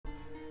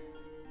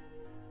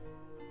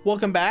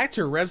Welcome back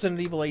to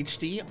Resident Evil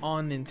HD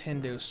on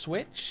Nintendo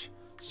Switch.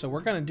 So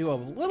we're going to do a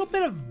little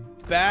bit of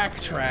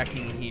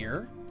backtracking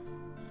here.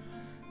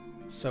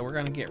 So we're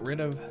going to get rid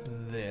of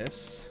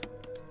this.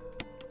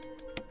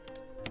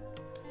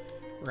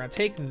 We're going to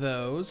take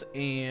those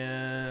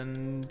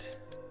and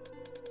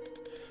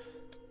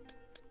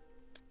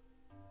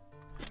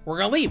we're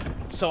going to leave.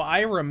 So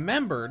I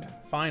remembered,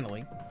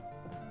 finally,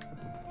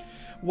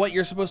 what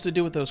you're supposed to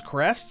do with those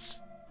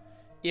crests.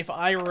 If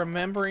I'm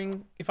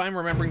remembering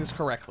this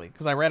correctly,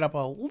 because I read up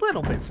a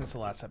little bit since the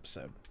last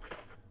episode.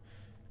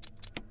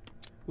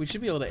 We should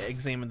be able to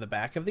examine the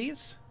back of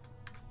these.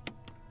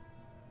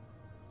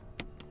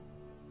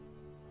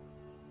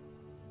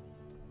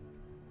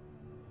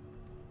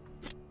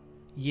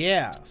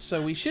 Yeah,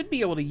 so we should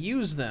be able to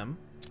use them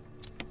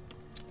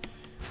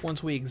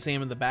once we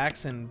examine the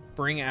backs and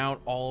bring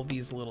out all of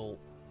these little,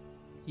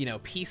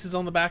 pieces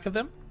on the back of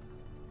them.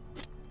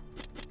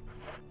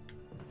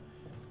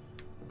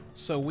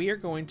 So we are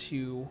going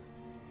to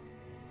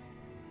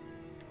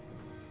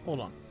hold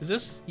on. Is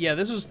this? Yeah,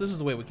 this is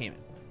the way we came in.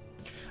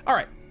 All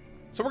right.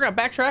 So we're going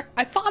to backtrack.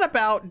 I thought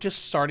about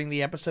just starting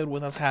the episode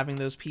with us having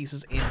those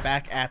pieces and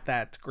back at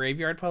that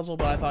graveyard puzzle,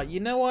 but I thought, you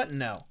know what?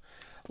 No.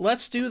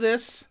 Let's do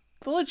this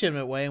the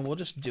legitimate way and we'll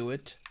just do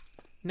it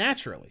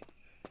naturally.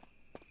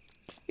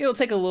 It'll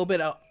take a little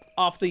bit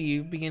off the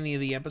beginning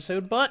of the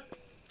episode, but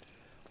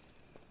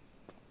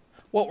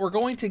what we're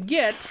going to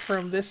get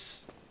from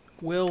this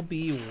will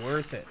be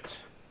worth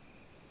it.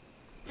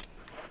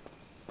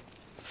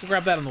 We'll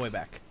grab that on the way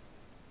back.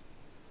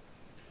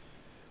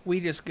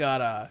 We just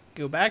gotta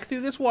go back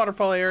through this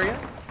waterfall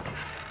area,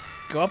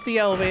 go up the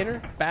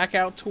elevator, back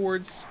out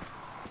towards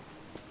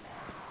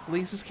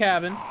Lisa's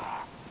cabin,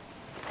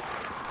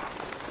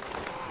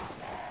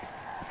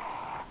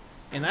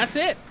 and that's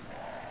it.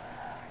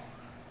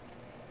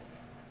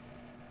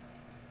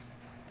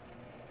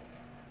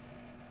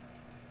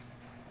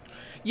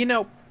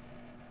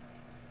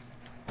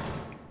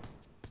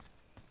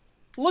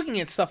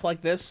 Looking at stuff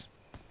like this,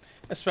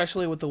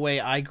 especially with the way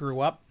I grew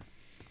up,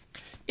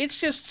 it's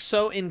just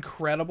so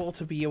incredible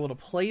to be able to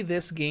play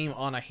this game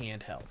on a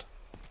handheld.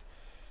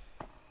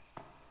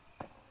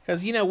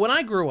 Because, when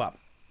I grew up,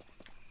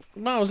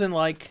 when I was in,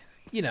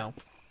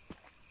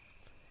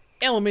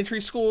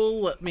 elementary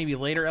school, maybe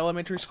later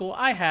elementary school,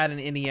 I had an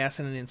NES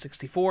and an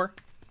N64.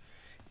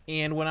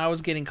 And when I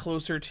was getting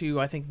closer to,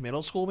 I think,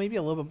 middle school, maybe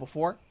a little bit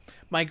before,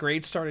 my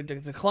grades started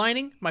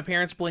declining. My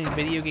parents blamed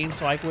video games,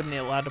 so I wasn't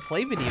allowed to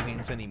play video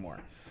games anymore.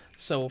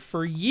 So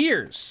for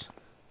years,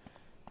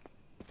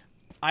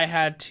 I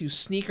had to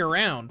sneak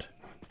around,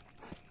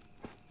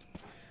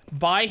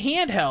 buy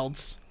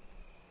handhelds,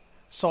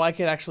 so I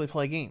could actually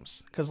play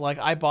games. Because,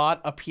 I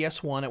bought a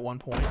PS1 at one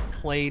point,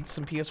 played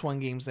some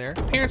PS1 games there.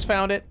 Parents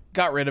found it,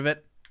 got rid of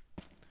it.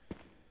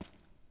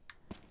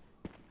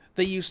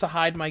 They used to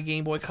hide my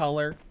Game Boy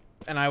Color,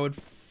 and I would,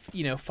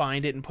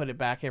 find it and put it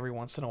back every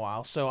once in a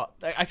while. So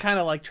I kind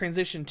of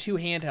transitioned to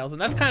handhelds,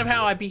 and that's kind of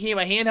how I became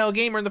a handheld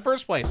gamer in the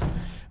first place,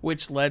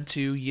 which led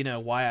to,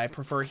 why I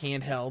prefer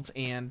handhelds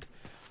and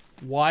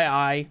why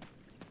I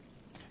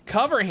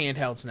cover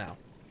handhelds now.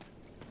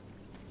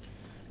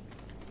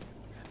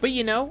 But,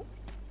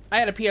 I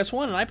had a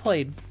PS1 and I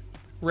played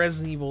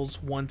Resident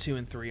Evils 1, 2,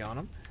 and 3 on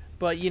them.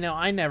 But,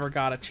 I never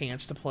got a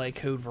chance to play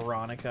Code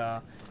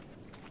Veronica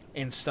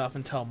and stuff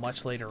until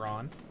much later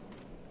on.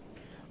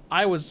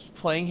 I was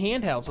playing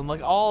handhelds, and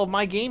all of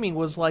my gaming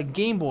was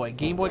Game Boy,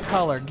 Game Boy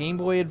Color, Game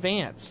Boy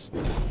Advance.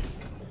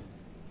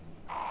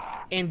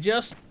 And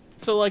just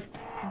so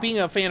being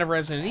a fan of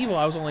Resident Evil,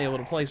 I was only able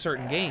to play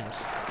certain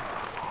games.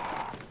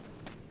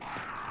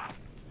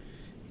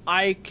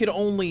 I could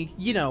only,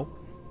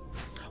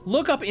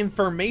 look up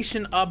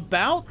information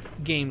about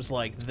games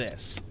like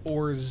this,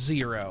 or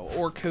Zero,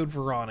 or Code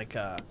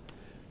Veronica.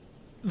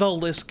 The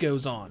list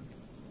goes on.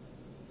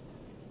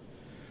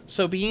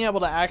 So being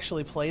able to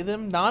actually play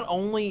them, not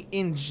only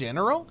in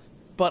general,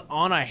 but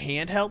on a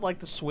handheld like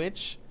the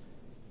Switch,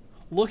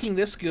 looking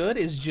this good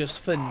is just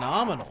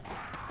phenomenal.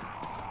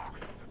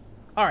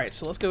 Alright,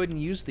 so let's go ahead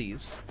and use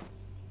these.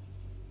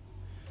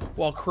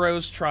 While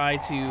crows try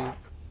to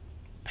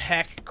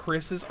peck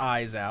Chris's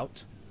eyes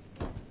out.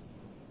 And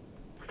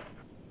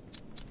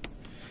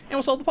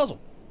we'll solve the puzzle.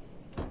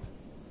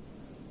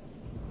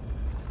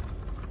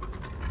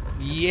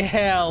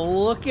 Yeah,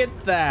 look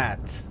at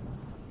that.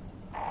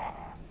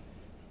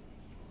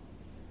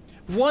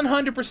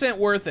 100%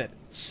 worth it.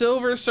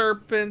 Silver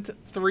Serpent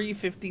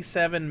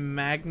 357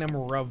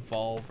 Magnum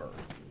Revolver.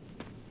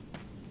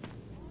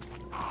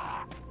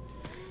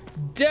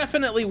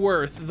 Definitely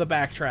worth the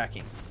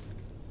backtracking.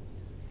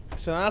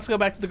 So now let's go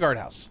back to the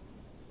guardhouse.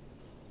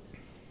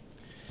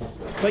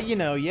 But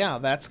yeah,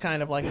 that's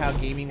kind of how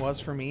gaming was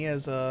for me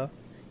as a,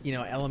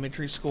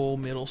 elementary school,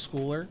 middle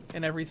schooler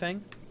and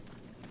everything.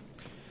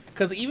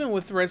 Because even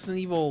with Resident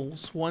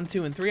Evils 1,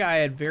 2, and 3, I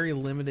had very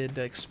limited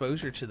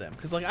exposure to them.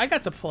 Because I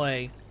got to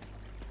play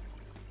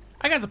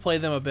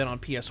them a bit on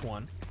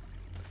PS1.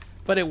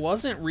 But it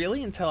wasn't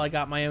really until I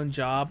got my own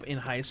job in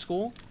high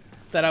school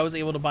that I was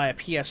able to buy a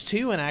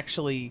PS2 and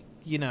actually,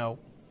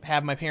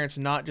 have my parents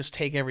not just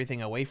take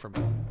everything away from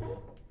me.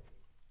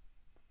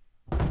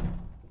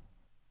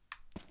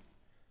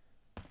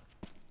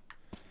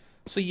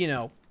 So, you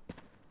know,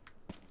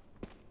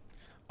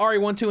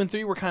 RE1, 2, and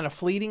 3 were kind of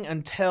fleeting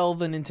until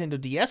the Nintendo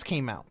DS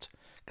came out.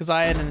 Because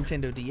I had a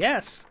Nintendo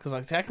DS,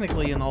 because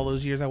technically in all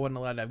those years I wasn't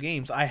allowed to have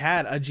games, I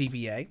had a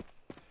GBA.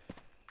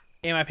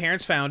 And my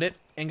parents found it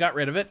and got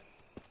rid of it.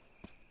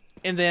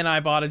 And then I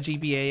bought a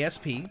GBA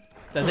SP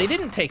that they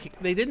didn't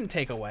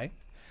take away.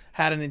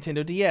 Had a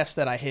Nintendo DS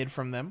that I hid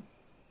from them.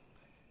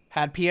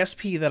 Had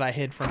PSP that I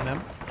hid from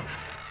them.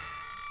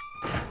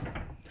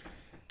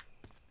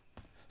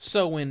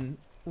 So when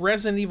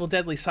Resident Evil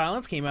Deadly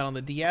Silence came out on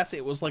the DS,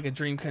 it was like a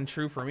dream come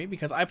true for me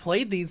because I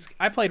played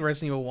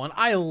Resident Evil 1.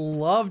 I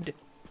loved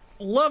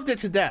it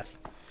to death.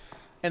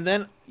 And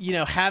then, you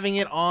know, having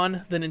it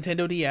on the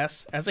Nintendo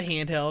DS as a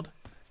handheld,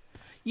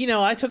 you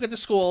know, I took it to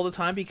school all the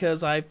time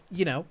because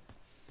you know,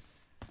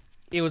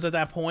 it was at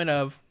that point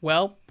of,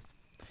 well,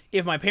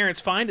 if my parents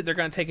find it, they're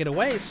going to take it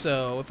away.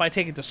 So if I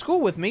take it to school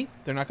with me,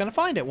 they're not going to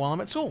find it while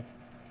I'm at school.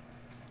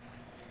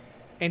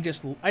 And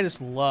I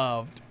just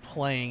loved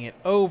playing it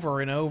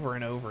over and over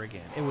and over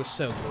again. It was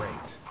so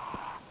great.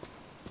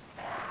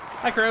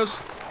 Hi, crows.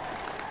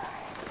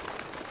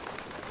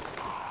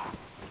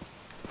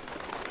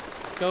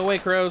 Go away,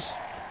 crows.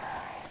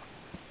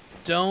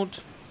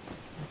 Don't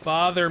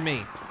bother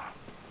me.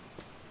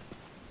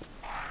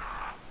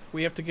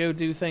 We have to go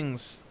do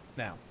things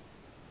now.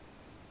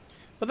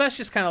 But that's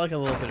just kind of like a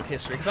little bit of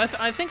history. Because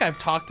I think I've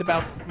talked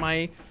about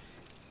my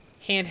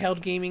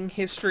handheld gaming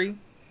history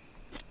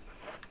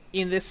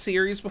in this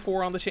series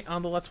before on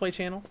the Let's Play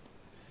channel.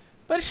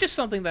 But it's just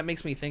something that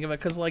makes me think of it.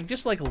 Because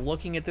just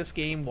looking at this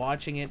game,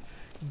 watching it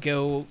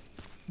go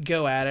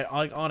at it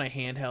on a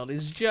handheld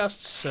is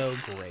just so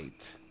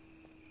great.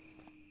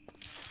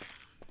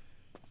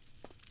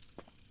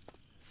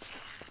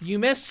 You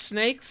missed,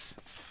 snakes.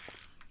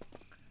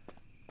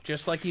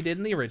 Just like you did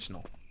in the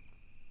original.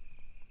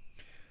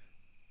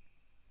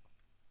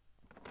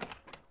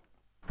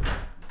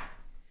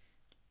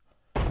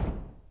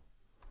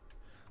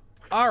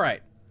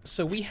 Alright,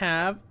 so we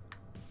have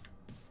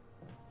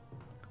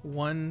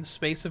one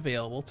space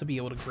available to be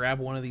able to grab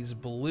one of these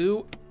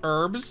blue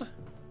herbs.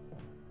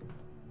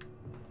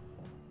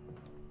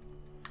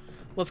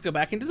 Let's go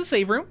back into the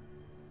save room.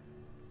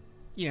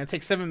 You know, it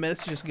takes 7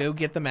 minutes to just go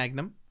get the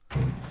Magnum.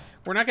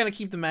 We're not going to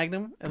keep the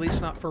Magnum, at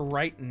least not for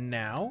right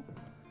now.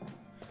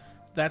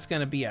 That's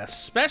going to be a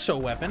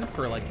special weapon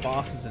for, like,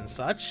 bosses and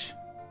such.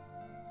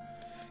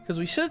 Because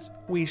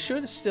we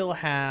should still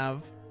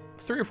have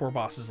 3 or 4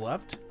 bosses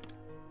left.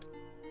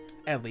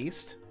 At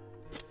least.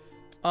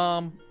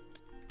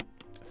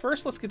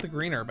 First, let's get the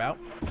green herb out.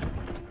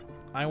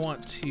 I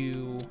want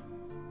to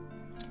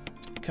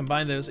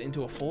combine those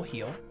into a full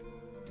heal.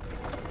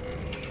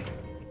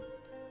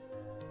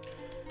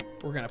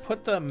 We're going to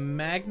put the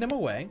Magnum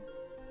away.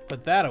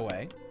 Put that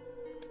away.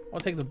 I'll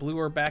take the blue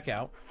herb back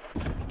out.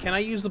 Can I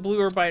use the blue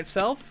herb by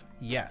itself?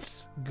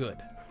 Yes. Good.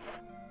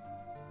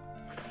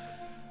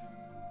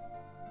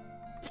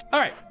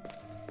 Alright.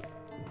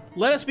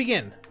 Let us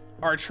begin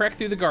our trek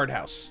through the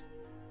guardhouse.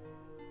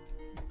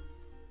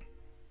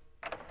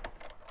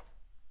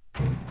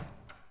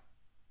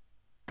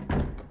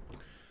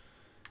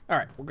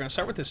 Alright, we're going to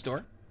start with this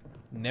door.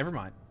 Never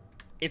mind.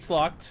 It's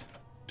locked.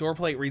 Door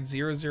plate reads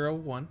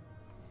 001.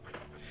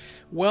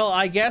 Well,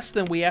 I guess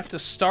then we have to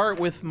start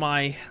with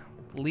my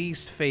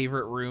least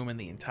favorite room in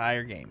the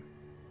entire game.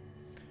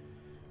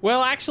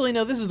 Well, actually,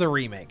 no, this is the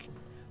remake.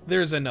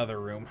 There's another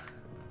room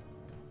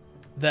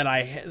that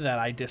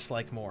I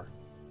dislike more.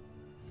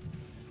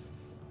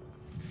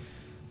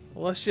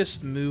 Let's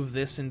just move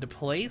this into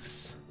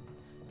place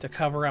to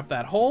cover up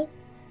that hole.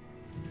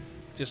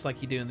 Just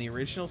like you do in the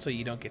original, so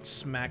you don't get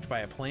smacked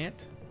by a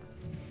plant.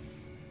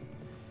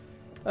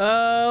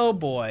 Oh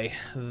boy,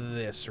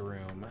 this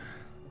room.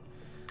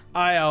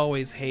 I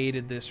always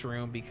hated this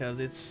room because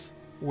it's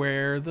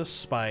where the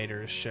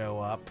spiders show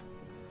up.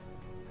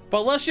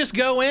 But let's just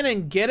go in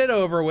and get it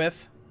over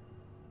with.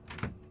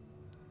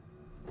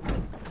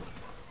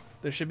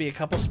 There should be a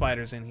couple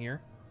spiders in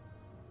here.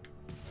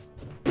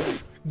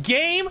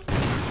 Game?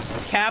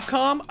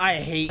 Capcom, I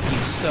hate you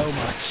so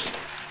much.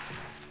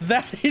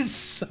 That is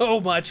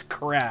so much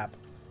crap.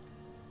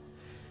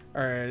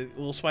 Alright,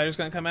 little spider's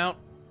gonna come out.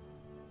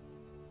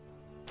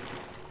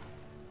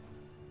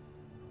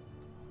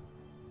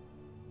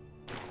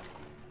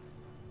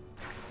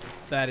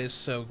 That is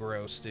so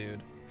gross,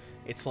 dude.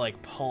 It's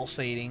like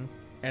pulsating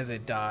as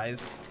it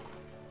dies.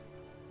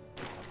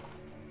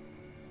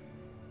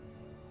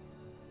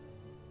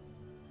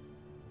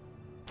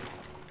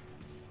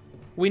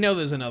 We know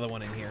there's another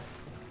one in here.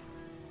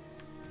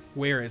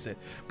 Where is it?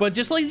 But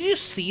just like, did you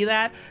see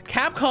that?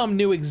 Capcom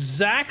knew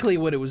exactly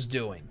what it was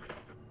doing.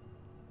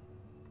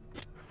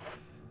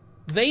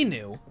 They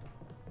knew.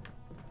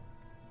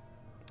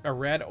 A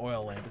red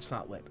oil lamp. It's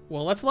not lit.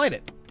 Well, let's light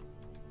it.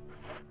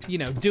 You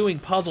know, doing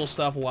puzzle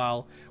stuff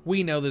while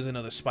we know there's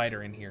another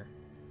spider in here.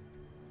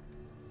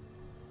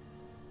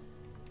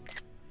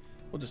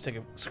 We'll just take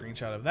a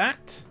screenshot of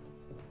that.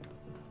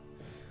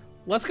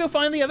 Let's go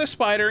find the other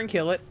spider and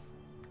kill it.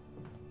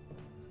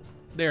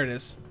 There it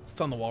is.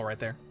 It's on the wall right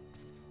there.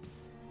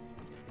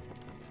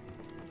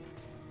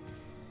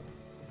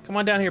 Come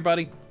on down here,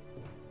 buddy.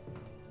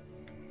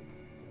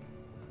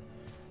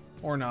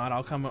 Or not.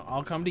 I'll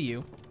come to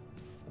you.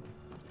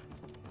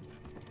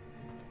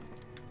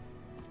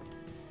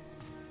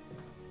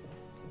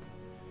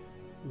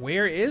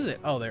 Where is it?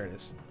 Oh, there it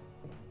is.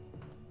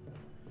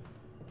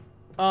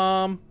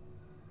 Can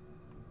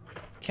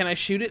I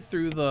shoot it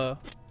through the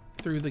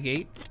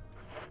gate?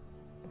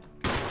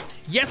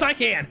 Yes, I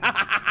can.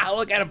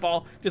 Look at it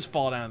fall. Just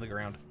fall down to the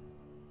ground.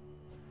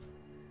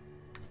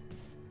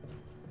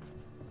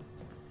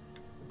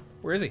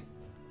 Where is he?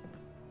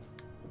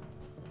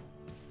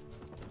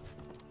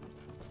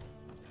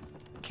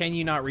 Can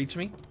you not reach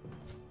me?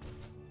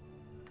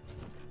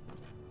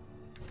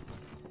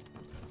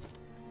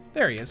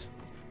 There he is.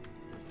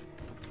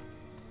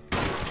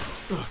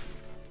 Ugh.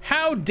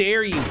 How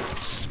dare you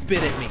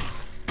spit at me?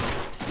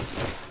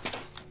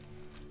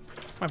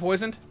 Am I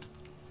poisoned?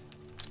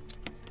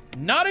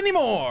 Not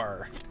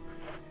anymore!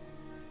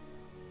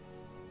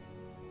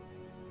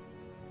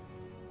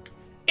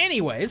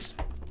 Anyways.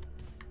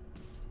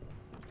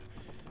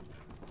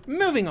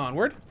 Moving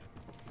onward.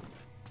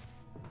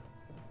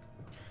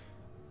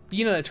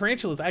 You know that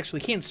tarantulas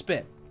actually can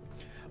spit.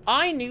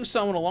 I knew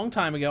someone a long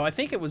time ago, I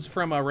think it was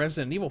from a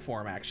Resident Evil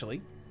forum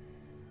actually,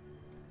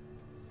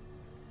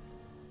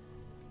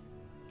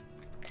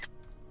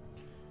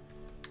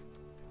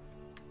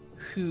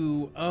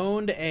 who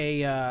owned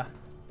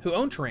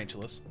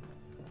tarantulas.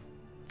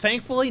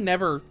 Thankfully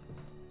never,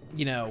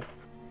 you know,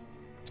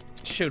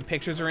 showed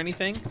pictures or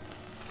anything,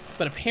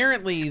 but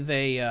apparently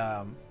they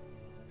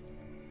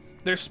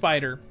their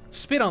spider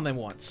spit on them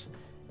once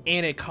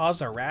and it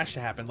caused a rash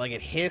to happen. Like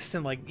it hissed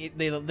and like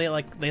they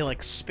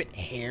spit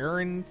hair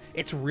and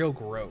it's real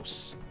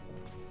gross.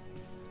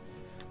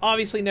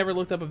 Obviously never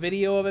looked up a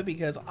video of it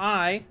because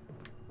I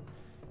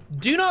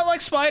do not like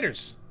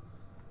spiders.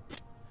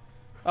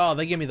 Oh,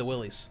 they give me the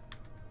willies.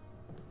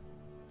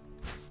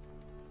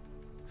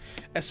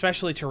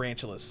 Especially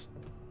tarantulas.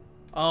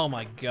 Oh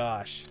my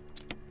gosh.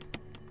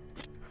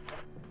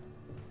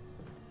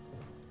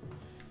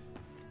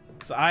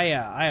 So I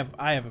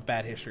have a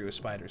bad history with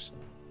spiders.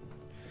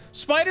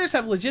 Spiders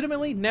have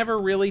legitimately never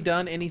really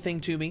done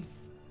anything to me.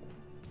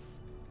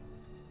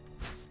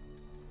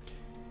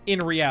 In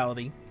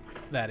reality,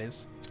 that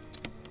is.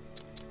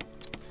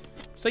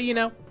 So, you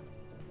know,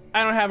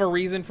 I don't have a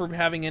reason for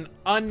having an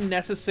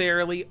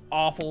unnecessarily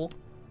awful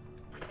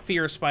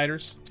fear of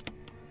spiders.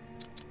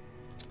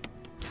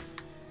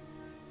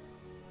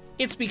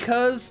 It's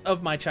because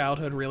of my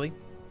childhood, really.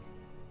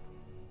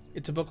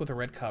 It's a book with a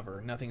red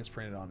cover. Nothing is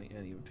printed on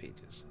any of the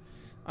pages.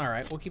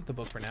 Alright, we'll keep the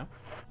book for now.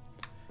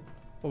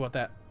 What about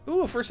that?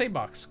 Ooh, a first aid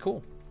box.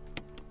 Cool.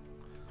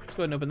 Let's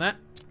go ahead and open that.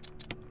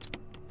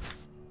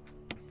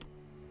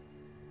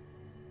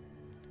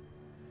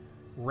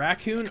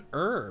 Raccoon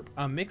herb.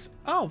 A mix.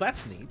 Oh,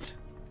 that's neat.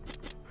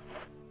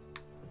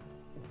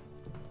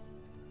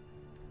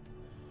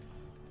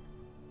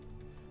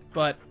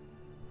 But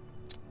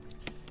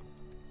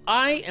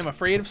I am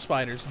afraid of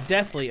spiders.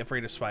 Deathly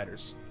afraid of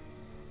spiders.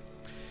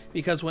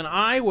 Because when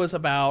I was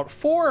about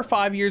 4 or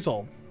 5 years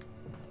old,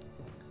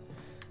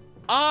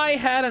 I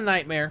had a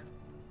nightmare,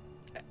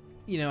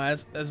 you know,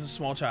 as a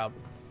small child.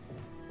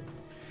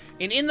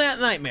 And in that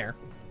nightmare,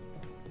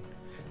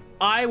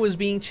 I was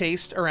being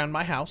chased around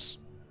my house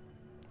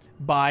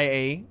by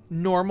a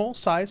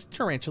normal-sized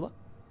tarantula.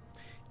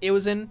 It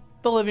was in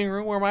the living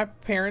room where my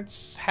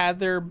parents had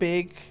their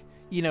big,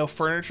 you know,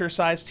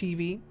 furniture-sized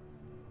TV.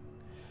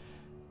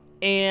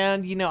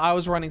 And, you know, I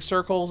was running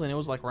circles, and it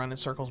was like running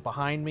circles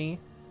behind me.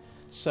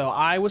 So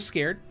I was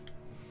scared.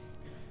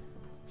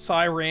 So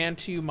I ran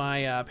to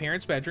my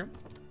parents' bedroom.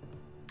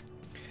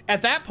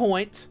 At that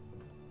point,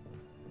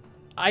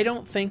 I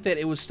don't think that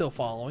it was still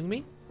following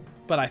me,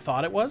 but I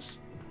thought it was.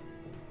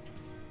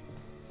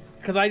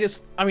 Because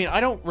I mean, I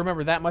don't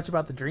remember that much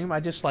about the dream. I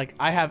just, like,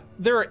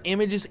 there are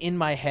images in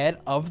my head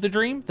of the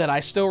dream that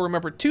I still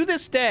remember to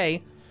this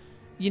day,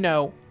 you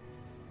know,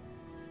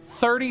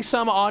 30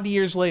 some odd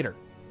years later.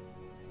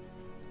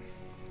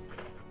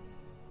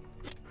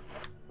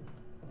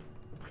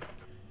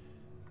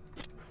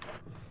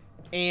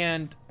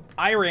 And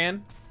I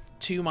ran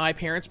to my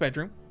parents'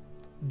 bedroom,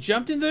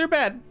 jumped into their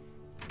bed,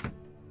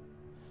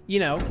 you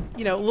know,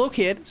 little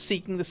kid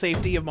seeking the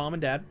safety of mom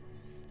and dad.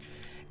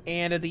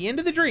 And at the end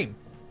of the dream,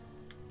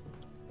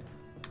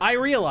 I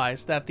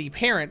realized that the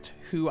parent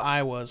who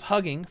I was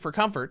hugging for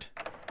comfort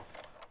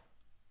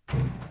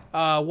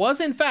was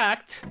in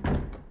fact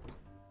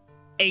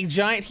a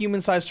giant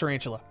human-sized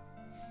tarantula.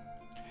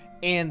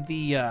 And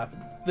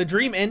the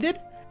dream ended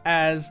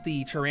as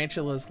the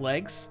tarantula's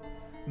legs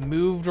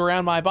moved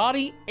around my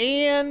body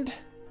and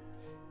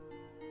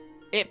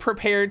it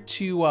prepared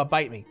to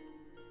bite me.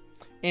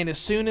 And as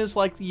soon as,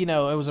 like, you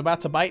know, it was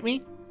about to bite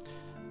me,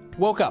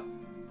 woke up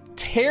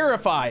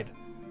terrified,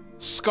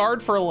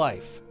 scarred for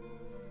life.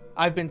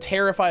 I've been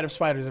terrified of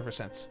spiders ever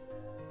since.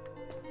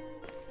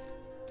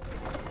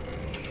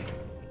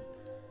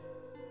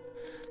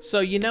 So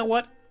you know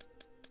what?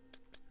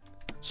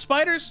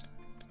 Spiders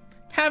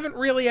haven't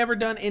really ever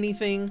done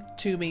anything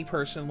to me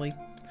personally.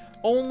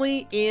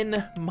 Only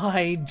in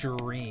my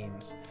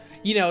dreams.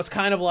 You know, it's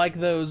kind of like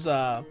those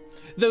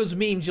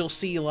memes you'll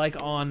see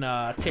like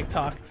on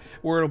TikTok,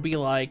 where it'll be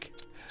like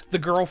the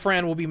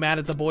girlfriend will be mad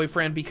at the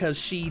boyfriend because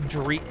she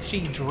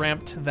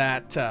dreamt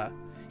that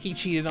he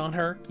cheated on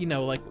her. You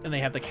know, like, and they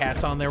have the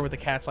cats on there with the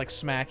cats like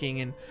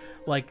smacking and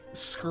like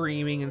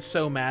screaming and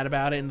so mad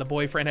about it, and the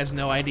boyfriend has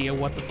no idea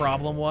what the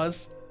problem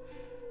was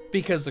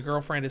because the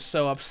girlfriend is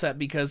so upset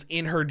because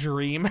in her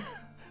dream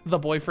the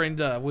boyfriend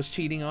was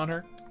cheating on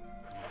her.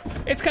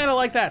 It's kind of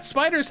like that.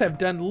 Spiders have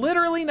done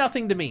literally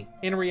nothing to me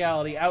in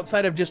reality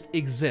outside of just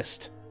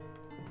exist.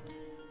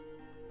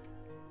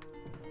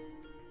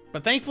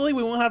 But thankfully,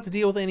 we won't have to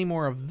deal with any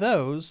more of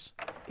those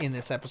in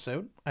this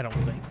episode, I don't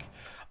think.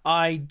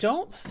 I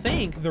don't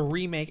think the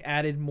remake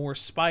added more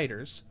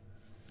spiders.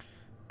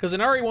 Because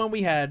in RE1,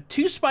 we had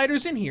 2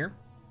 spiders in here.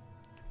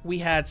 We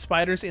had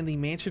spiders in the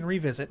Mansion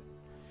Revisit.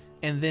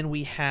 And then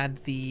we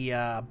had the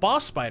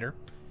boss spider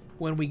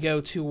when we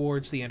go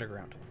towards the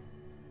underground.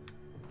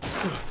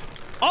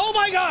 Oh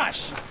my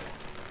gosh!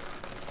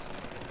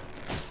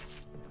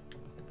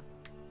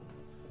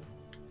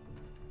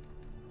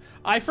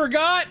 I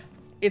forgot!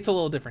 It's a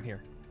little different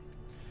here.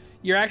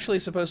 You're actually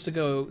supposed to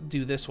go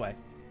do this way.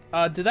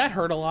 Did that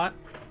hurt a lot?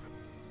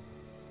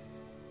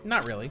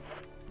 Not really.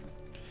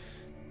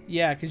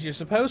 Yeah, because you're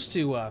supposed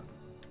to, I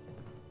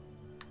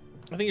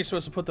think you're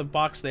supposed to put the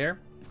box there.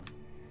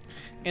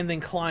 And then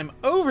climb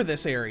over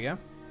this area.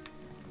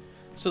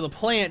 So the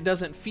plant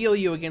doesn't feel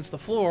you against the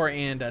floor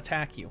and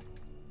attack you.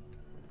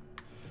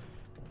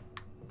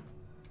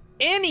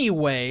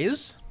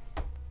 Anyways,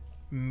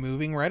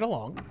 moving right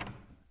along.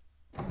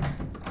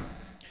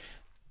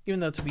 Even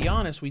though, to be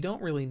honest, we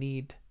don't really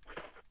need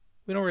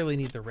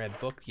the red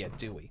book yet,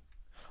 do we?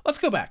 Let's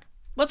go back.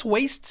 Let's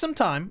waste some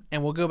time,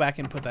 and we'll go back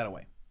and put that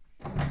away.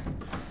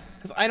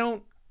 Because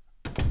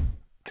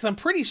I'm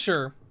pretty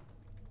sure,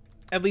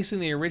 at least in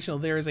the original,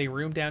 there is a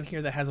room down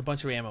here that has a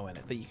bunch of ammo in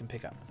it that you can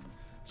pick up.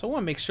 So I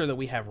want to make sure that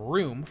we have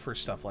room for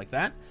stuff like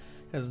that.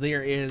 Because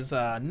there is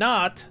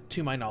not,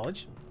 to my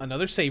knowledge,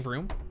 another save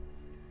room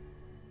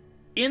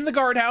in the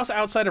guardhouse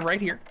outside of right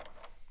here.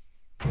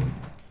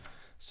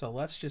 So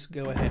let's just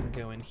go ahead and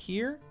go in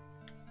here.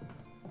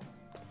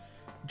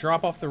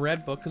 Drop off the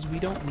red book because we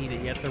don't need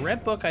it yet. The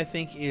red book, I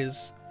think,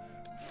 is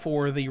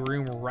for the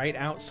room right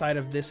outside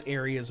of this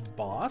area's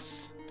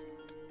boss.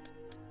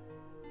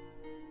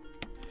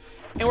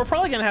 And we're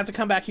probably going to have to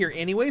come back here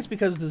anyways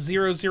because the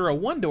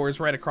 001 door is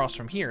right across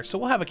from here. So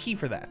we'll have a key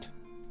for that.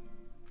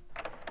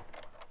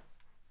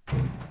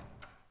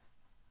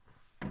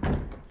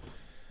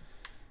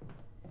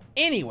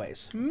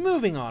 Anyways,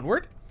 moving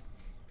onward.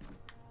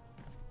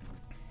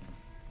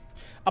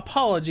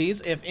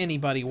 Apologies if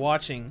anybody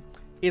watching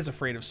is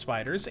afraid of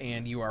spiders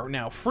and you are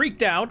now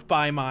freaked out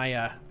by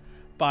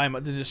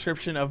the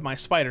description of my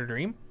spider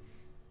dream.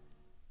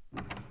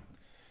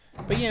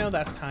 But you know,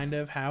 that's kind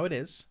of how it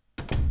is.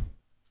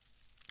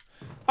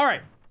 All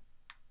right.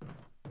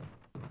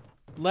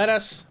 Let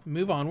us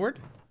move onward.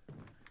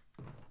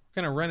 We're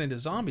going to run into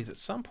zombies at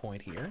some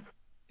point here.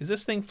 Is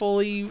this thing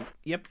fully...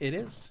 Yep, it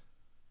is.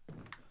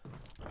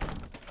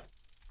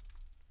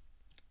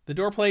 The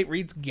door plate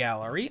reads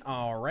gallery.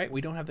 All right, we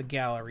don't have the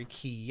gallery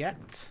key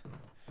yet.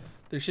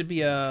 There should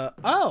be a...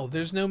 Oh,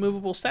 there's no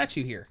movable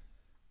statue here.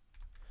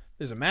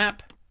 There's a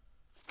map.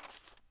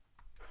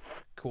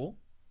 Cool.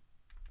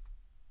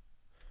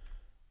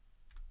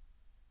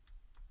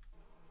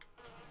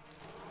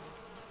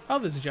 Oh,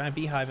 there's a giant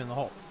beehive in the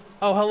hole.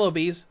 Oh, hello,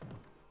 bees.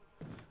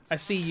 I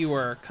see you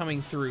are coming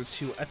through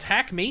to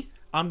attack me.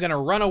 I'm going to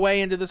run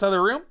away into this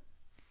other room.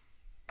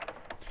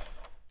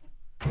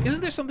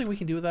 Isn't there something we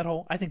can do with that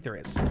hole? I think there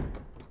is.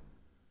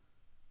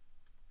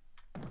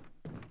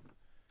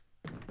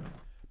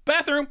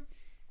 Bathroom!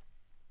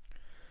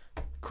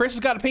 Chris has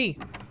got to pee.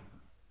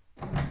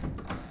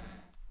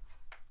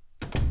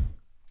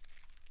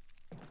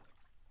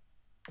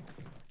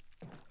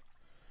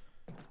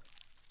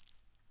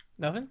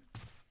 Nothing?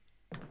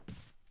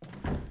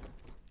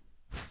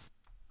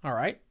 All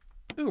right.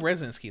 Ooh,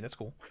 residence key. That's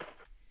cool.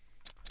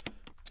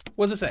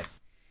 What does it say?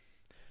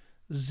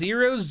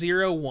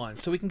 001.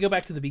 So we can go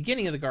back to the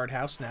beginning of the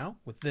guardhouse now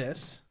with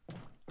this.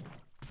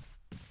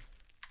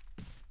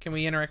 Can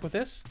we interact with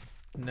this?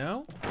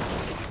 No.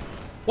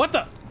 What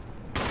the?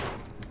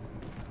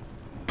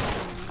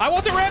 I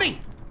wasn't ready!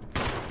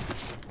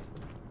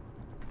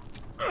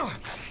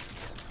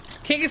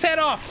 Kick his head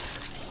off!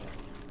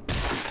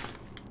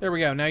 There we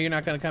go. Now you're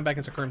not going to come back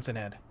as a Crimson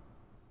Head.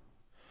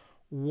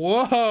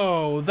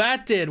 Whoa!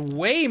 That did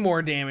way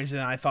more damage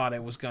than I thought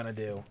it was going to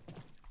do.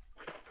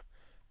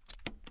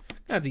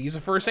 I have to use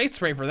a first aid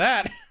spray for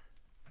that.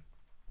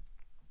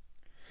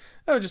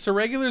 Oh, just a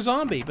regular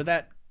zombie, but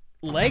that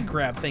leg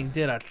grab thing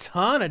did a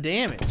ton of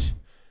damage.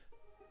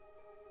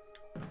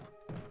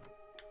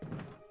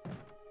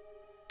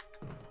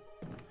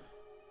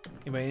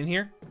 Anybody in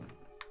here?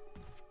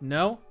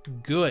 No?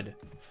 Good.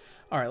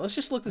 Alright, let's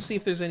just look to see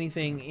if there's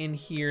anything in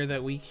here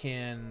that we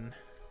can...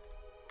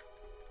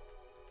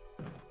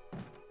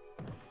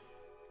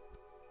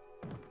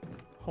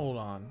 Hold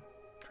on.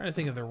 I'm trying to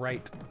think of the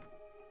right...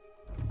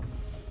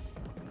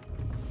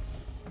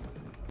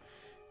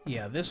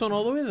 Yeah, this one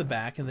all the way to the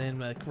back, and then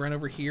like run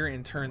over here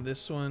and turn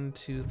this one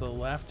to the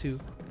left to...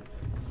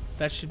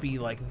 That should be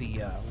like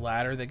the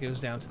ladder that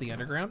goes down to the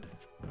underground.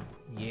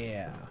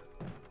 Yeah.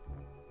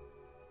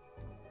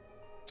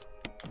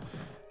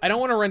 I don't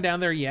want to run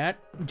down there yet,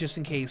 just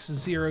in case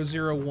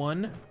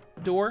 001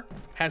 door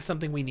has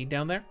something we need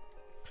down there.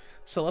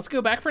 So let's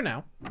go back for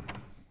now.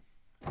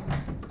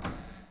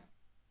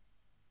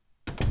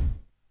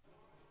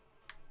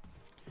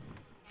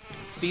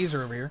 Bees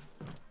are over here.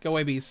 Go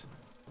away, bees.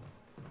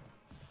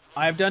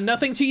 I have done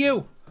nothing to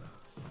you!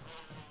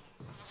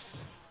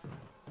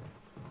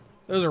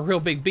 Those are real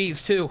big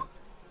bees, too.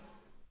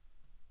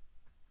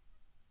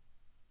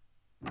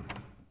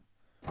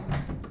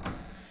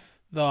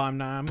 Though I'm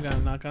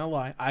not gonna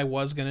lie, I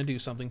was gonna do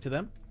something to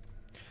them.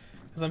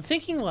 Because I'm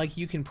thinking, like,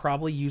 you can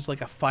probably use,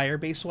 like, a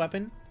fire-based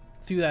weapon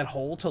through that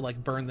hole to,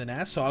 like, burn the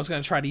nest. So I was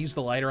gonna try to use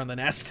the lighter on the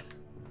nest.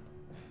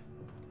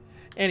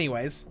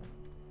 Anyways.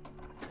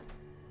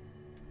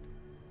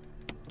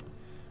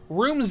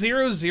 Room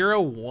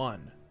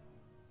 001.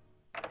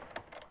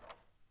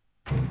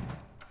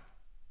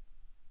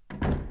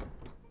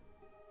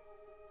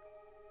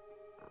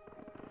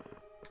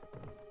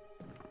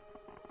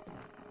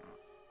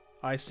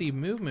 I see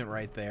movement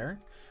right there,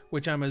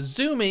 which I'm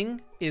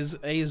assuming is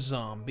a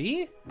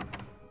zombie.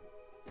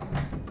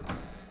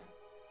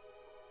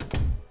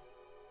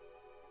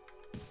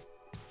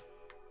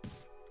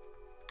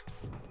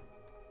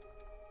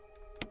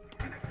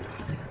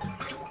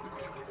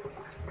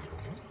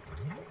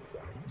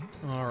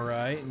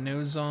 Alright,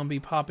 no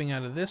zombie popping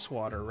out of this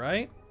water,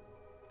 right?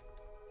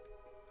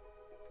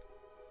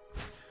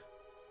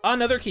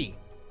 Another key.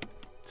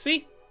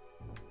 See?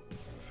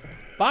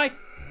 Bye.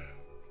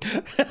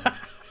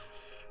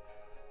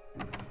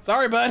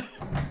 Sorry, bud.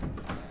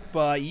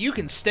 But you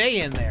can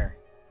stay in there.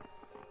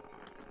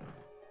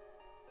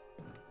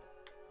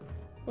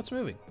 What's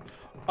moving?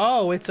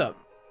 Oh, it's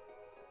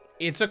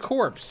a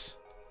corpse.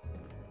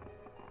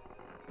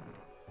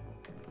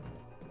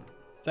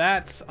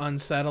 That's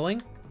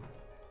unsettling.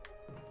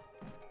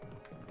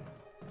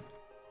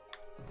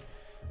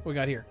 What we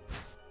got here?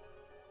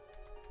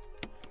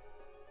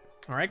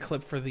 Alright,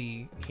 clip for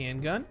the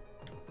handgun.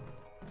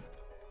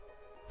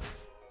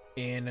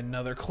 And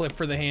another clip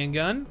for the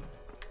handgun.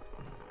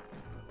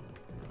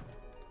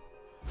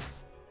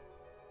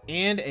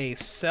 And a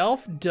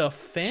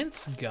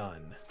self-defense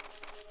gun.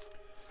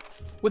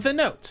 With a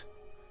note.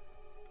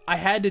 I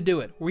had to do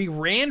it. We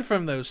ran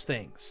from those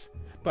things.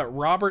 But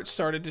Robert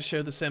started to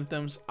show the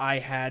symptoms. I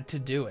had to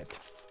do it.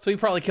 So he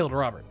probably killed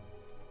Robert.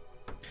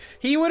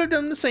 He would have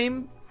done the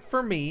same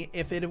for me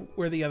if it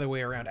were the other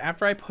way around.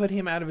 After I put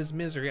him out of his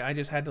misery, I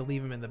just had to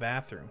leave him in the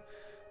bathroom.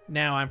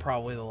 Now I'm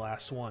probably the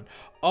last one.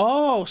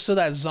 Oh, so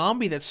that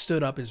zombie that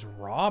stood up is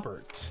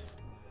Robert.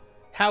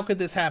 How could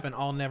this happen?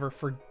 I'll never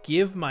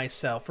forgive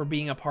myself for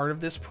being a part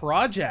of this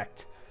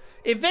project.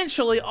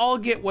 Eventually, I'll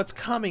get what's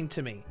coming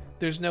to me.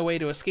 There's no way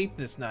to escape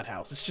this nut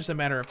house. It's just a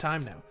matter of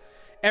time now.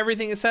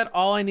 Everything is said.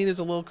 All I need is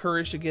a little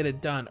courage to get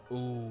it done.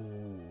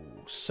 Ooh,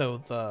 so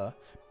the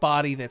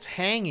body that's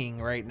hanging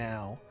right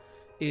now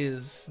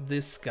is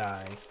this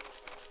guy.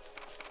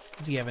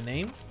 Does he have a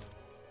name?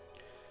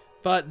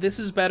 But this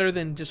is better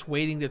than just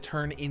waiting to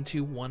turn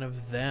into one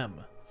of them.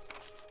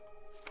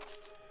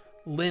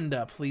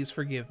 Linda, please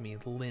forgive me.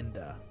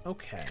 Linda.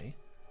 Okay.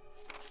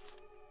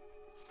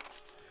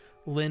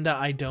 Linda,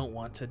 I don't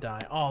want to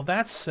die. Oh,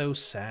 that's so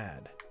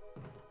sad.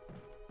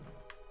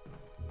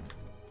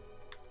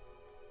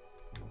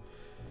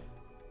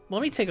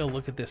 Let me take a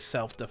look at this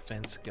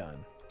self-defense gun.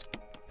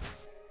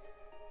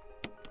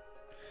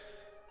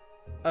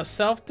 A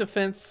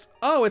self-defense...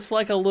 Oh, it's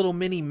like a little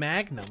mini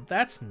Magnum.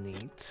 That's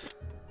neat.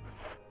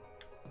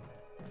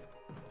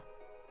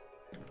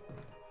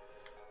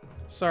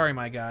 Sorry,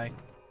 my guy.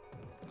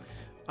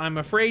 I'm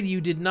afraid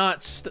you did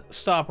not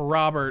stop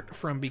Robert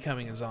from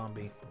becoming a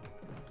zombie.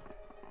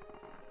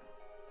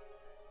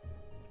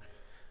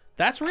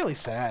 That's really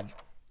sad.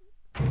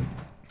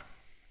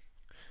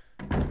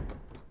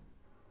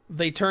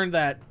 They turned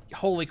that,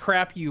 holy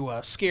crap, you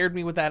scared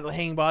me with that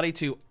hanging body,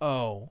 to,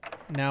 oh,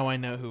 now I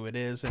know who it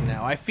is, and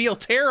now I feel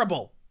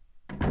terrible.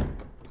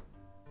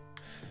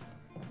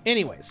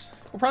 Anyways,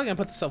 we're probably going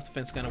to put the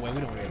self-defense gun away. We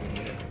don't really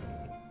need it.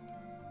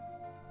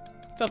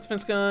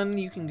 Self-defense gun,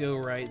 you can go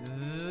right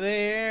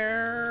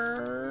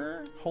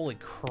there. Holy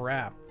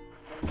crap.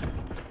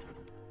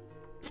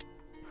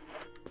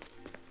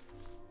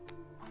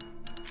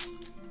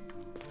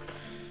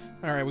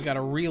 Alright, we got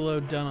a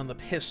reload done on the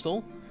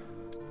pistol.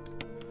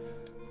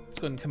 Let's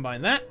go ahead and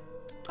combine that.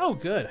 Oh,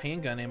 good.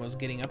 Handgun ammo's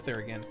getting up there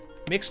again.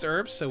 Mixed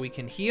herbs so we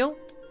can heal.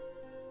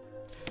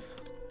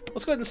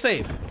 Let's go ahead and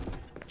save.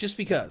 Just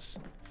because.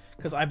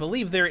 Because I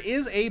believe there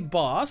is a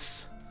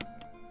boss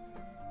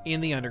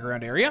in the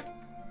underground area.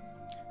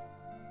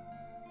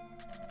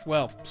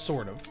 Well,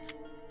 sort of.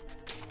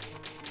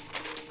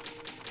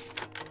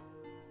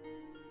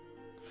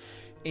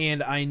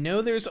 And I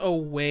know there's a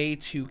way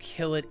to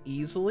kill it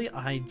easily.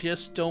 I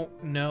just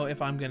don't know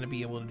if I'm going to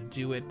be able to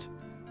do it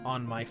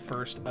on my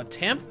first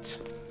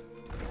attempt.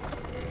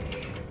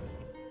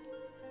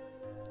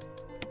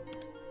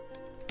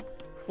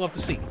 We'll have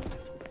to see.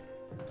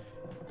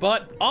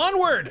 But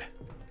onward!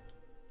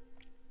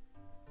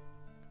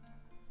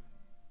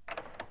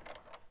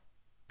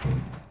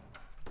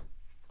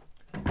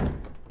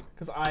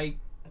 Because I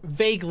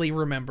vaguely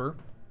remember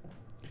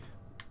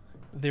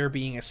there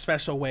being a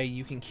special way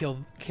you can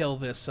kill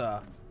this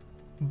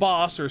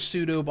boss or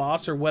pseudo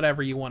boss or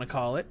whatever you want to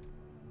call it.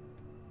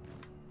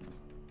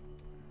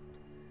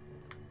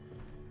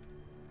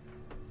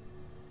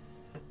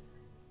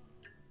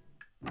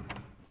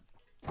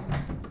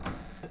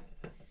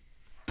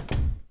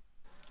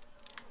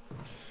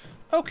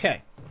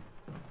 Okay.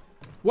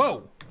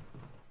 Whoa.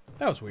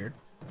 That was weird.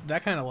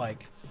 That kind of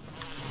like...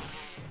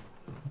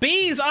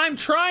 Bees, I'm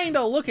trying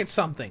to look at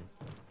something.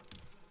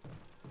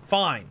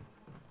 Fine.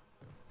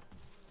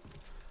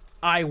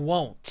 I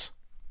won't.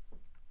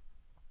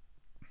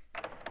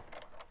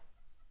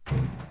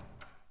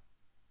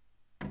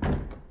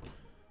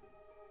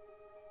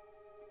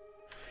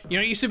 You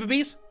know, you stupid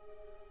bees?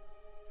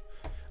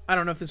 I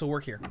don't know if this will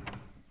work here.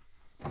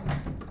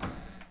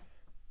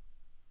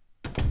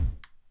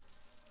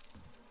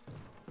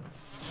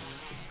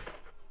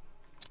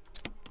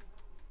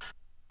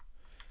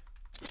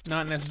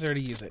 Not necessary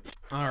to use it.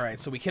 Alright,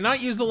 so we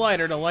cannot use the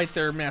lighter to light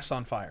their mess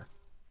on fire.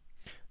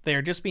 They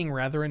are just being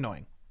rather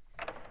annoying.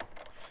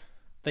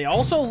 They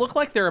also look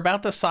like they're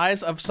about the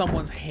size of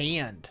someone's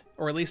hand,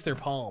 or at least their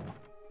palm.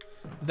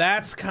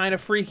 That's kind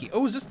of freaky.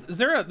 Oh, is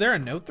there a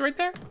note right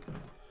there?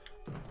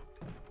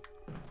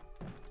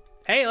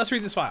 Hey, let's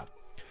read this file.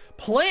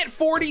 Plant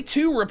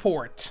 42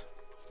 report.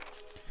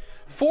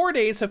 4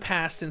 days have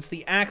passed since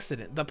the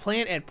accident. The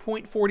plant at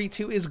point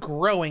 42 is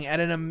growing at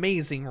an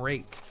amazing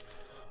rate.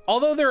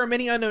 Although there are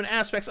many unknown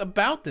aspects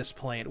about this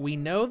plant, we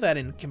know that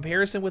in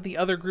comparison with the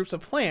other groups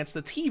of plants,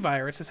 the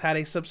T-virus has had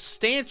a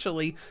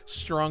substantially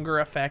stronger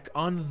effect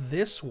on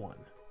this one.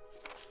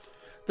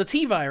 The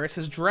T-virus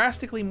has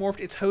drastically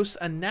morphed its host's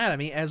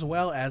anatomy as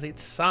well as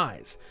its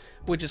size,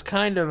 which is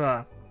kind of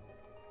a...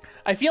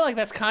 I feel like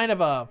that's kind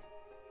of a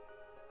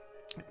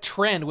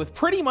trend with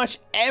pretty much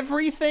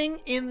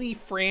everything in the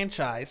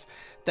franchise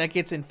that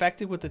gets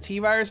infected with the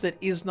T-virus that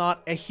is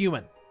not a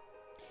human.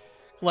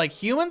 Like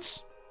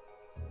humans...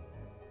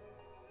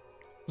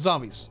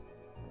 Zombies.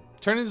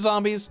 Turn into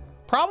zombies.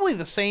 Probably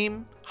the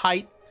same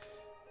height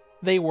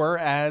they were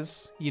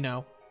as, you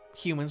know,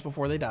 humans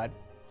before they died.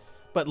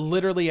 But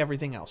literally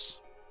everything else.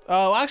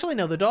 Oh, actually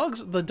no, the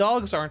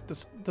dogs aren't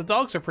this. The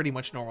dogs are pretty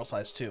much normal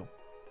size too.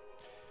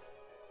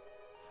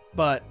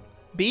 But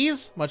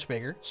bees, much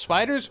bigger.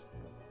 Spiders,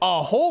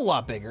 a whole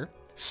lot bigger.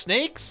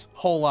 Snakes,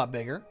 whole lot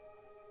bigger.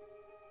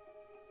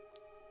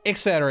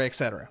 Etc.,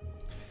 etc.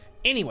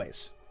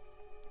 Anyways.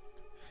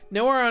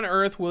 Nowhere on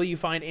Earth will you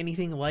find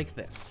anything like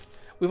this.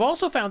 We've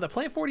also found that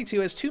Plant 42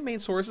 has two main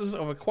sources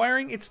of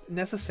acquiring its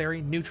necessary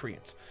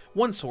nutrients.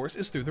 One source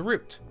is through the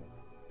root.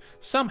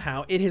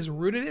 Somehow, it has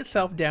rooted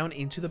itself down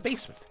into the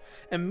basement.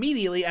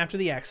 Immediately after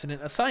the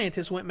accident, a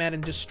scientist went mad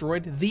and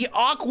destroyed the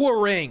Aqua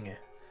Ring!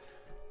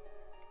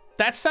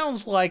 That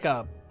sounds like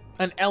an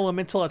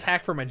elemental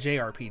attack from a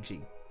JRPG.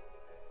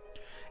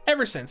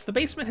 Ever since, the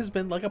basement has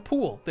been like a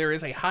pool. There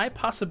is a high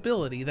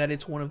possibility that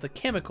it's one of the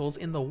chemicals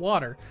in the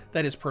water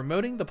that is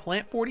promoting the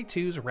Plant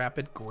 42's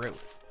rapid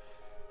growth.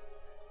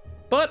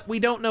 But we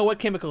don't know what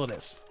chemical it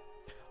is.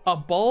 A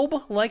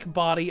bulb-like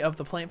body of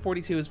the Plant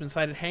 42 has been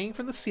sighted hanging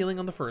from the ceiling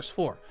on the first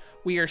floor.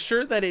 We are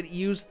sure that it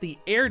used the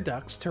air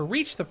ducts to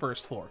reach the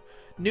first floor.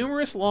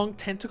 Numerous long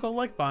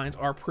tentacle-like vines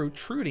are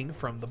protruding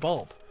from the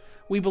bulb.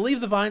 We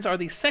believe the vines are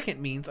the second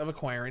means of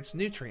acquiring its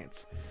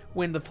nutrients.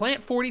 When the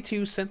Plant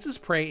 42 senses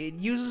prey, it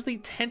uses the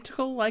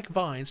tentacle-like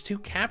vines to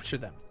capture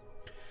them.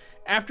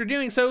 After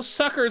doing so,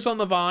 suckers on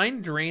the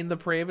vine drain the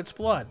prey of its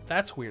blood.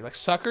 That's weird. Like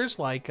suckers,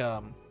 like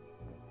the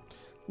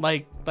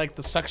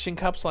suction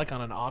cups, like on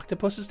an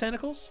octopus's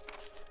tentacles.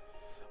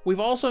 We've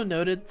also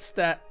noticed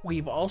that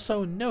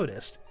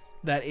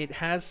it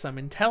has some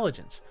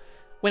intelligence.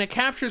 When it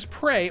captures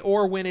prey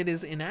or when it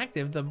is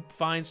inactive, the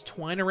vines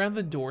twine around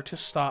the door to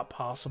stop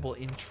possible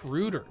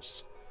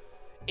intruders.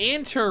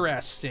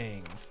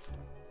 Interesting.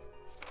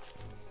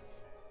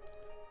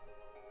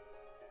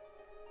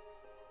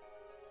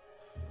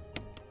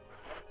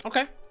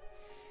 Okay.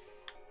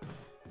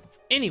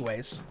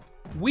 Anyways,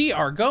 we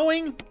are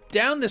going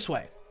down this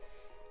way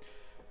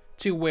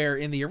to where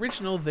in the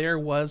original there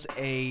was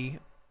a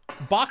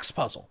box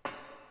puzzle.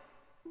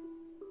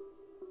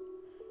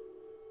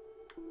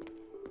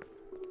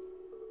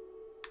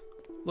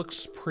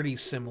 Looks pretty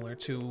similar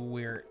to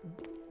where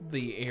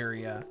the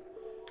area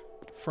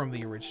from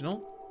the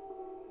original.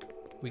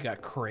 We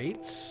got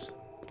crates.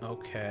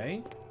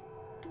 Okay.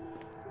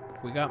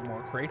 We got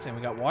more crates and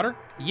we got water.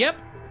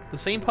 Yep, the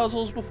same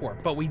puzzle as before.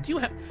 But we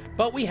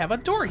have a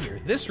door here.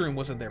 This room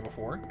wasn't there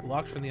before.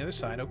 Locked from the other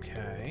side.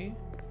 Okay.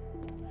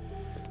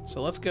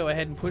 So let's go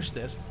ahead and push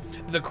this.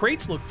 The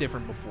crates looked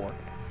different before.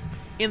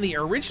 In the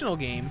original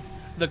game,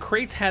 the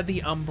crates had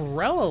the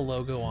Umbrella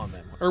logo on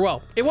them. Or,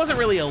 well, it wasn't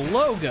really a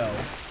logo.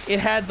 It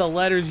had the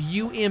letters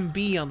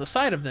UMB on the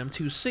side of them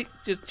to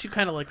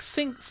kind of like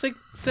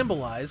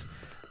symbolize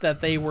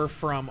that they were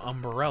from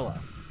Umbrella.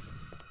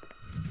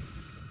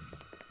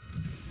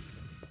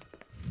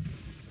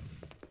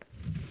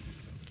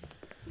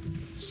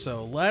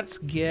 So let's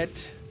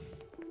get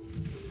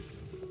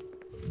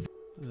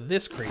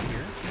this crate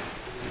here.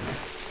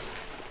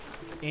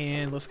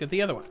 And let's get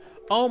the other one.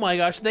 Oh my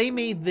gosh, they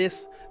made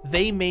this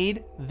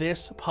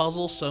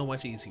puzzle so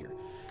much easier.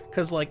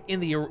 Because like in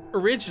the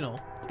original,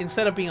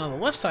 instead of being on the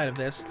left side of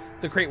this,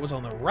 the crate was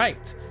on the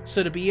right.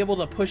 So to be able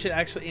to push it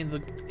actually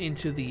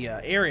into the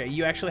area,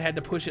 you actually had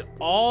to push it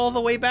all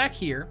the way back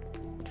here,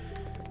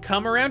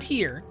 come around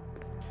here,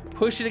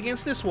 push it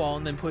against this wall,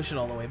 and then push it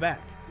all the way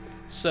back.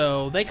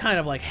 So they kind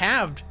of like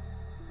halved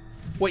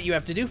what you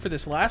have to do for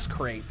this last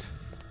crate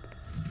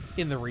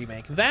in the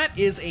remake. That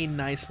is a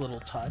nice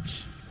little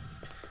touch.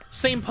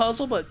 Same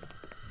puzzle, but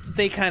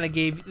they kind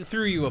of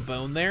threw you a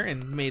bone there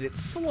and made it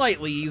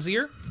slightly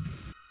easier.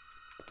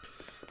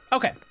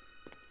 Okay.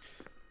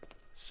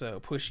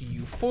 So push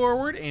you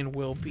forward and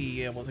we'll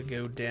be able to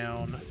go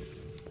down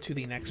to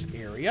the next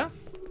area.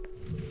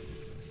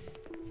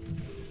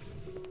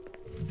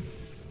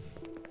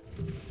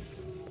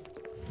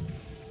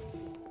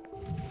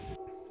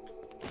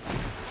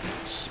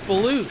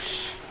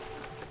 Sploosh.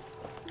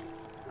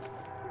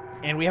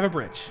 And we have a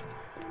bridge.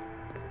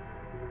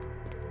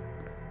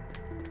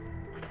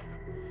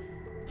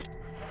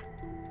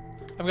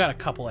 I've got a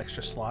couple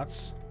extra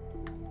slots.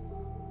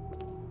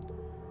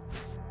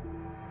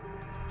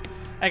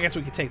 I guess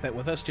we could take that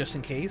with us just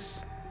in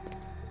case.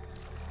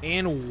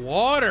 And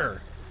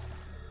water.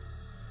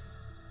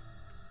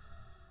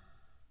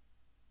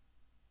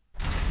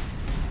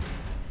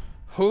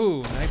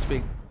 Ooh, nice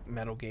big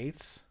metal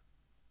gates.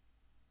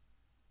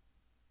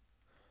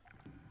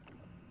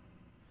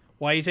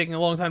 Why are you taking a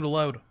long time to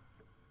load?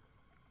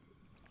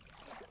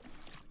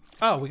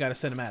 Oh, we got a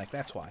cinematic,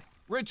 that's why.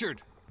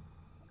 Richard!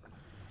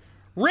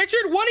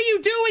 Richard, what are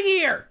you doing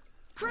here?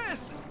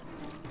 Chris!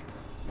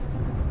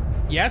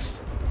 Yes?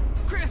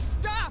 Chris,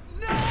 stop!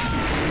 No!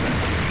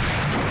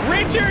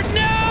 Richard,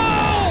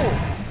 no!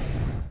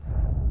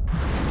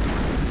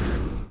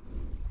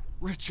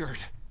 Richard.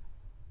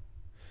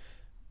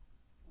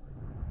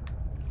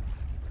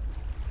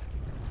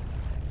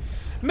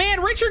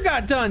 Man, Richard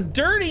got done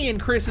dirty in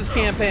Chris's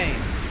campaign.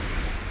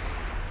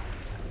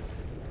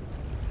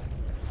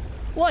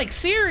 Like,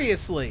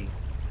 seriously.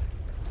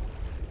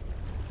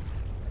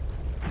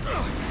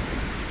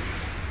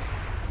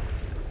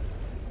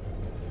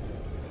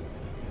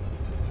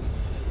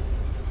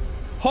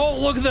 Oh,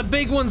 look at the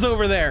big ones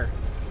over there.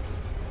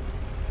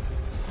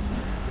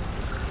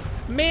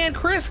 Man,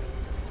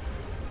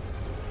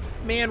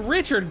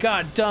 Richard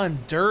got done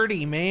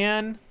dirty,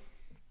 man.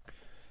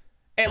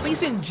 At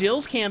least in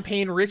Jill's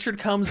campaign, Richard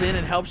comes in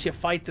and helps you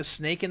fight the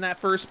snake in that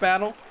first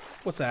battle.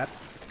 What's that?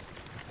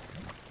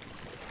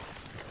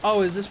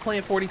 Oh, is this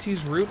Plant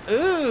 42's root?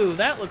 Ooh,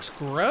 that looks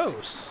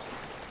gross.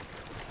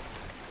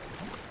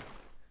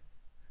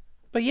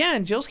 But yeah,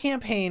 in Jill's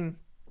campaign,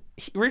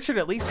 Richard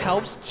at least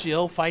helps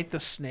Jill fight the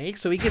snake,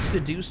 so he gets to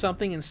do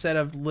something instead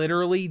of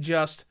literally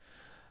just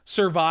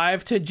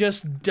survive to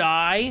just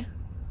die.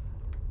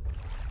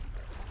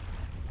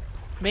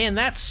 Man,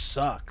 that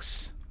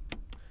sucks.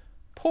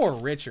 Poor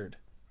Richard.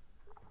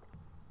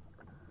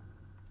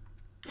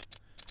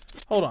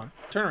 Hold on.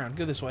 Turn around.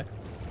 Go this way.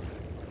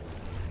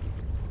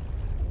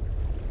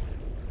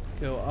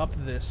 Go up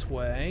this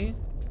way.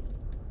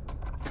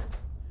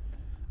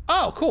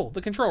 Oh, cool.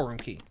 The control room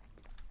key.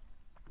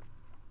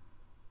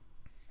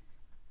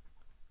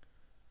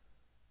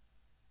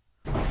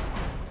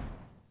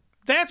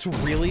 That's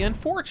really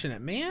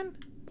unfortunate, man.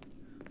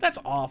 That's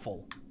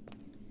awful.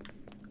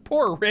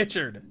 Poor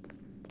Richard.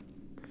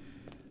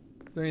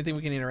 Is there anything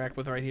we can interact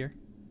with right here?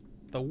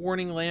 The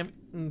warning lamp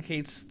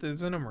indicates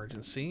there's an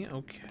emergency.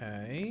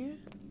 Okay.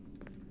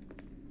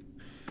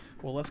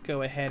 Well, let's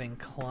go ahead and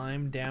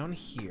climb down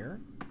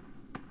here.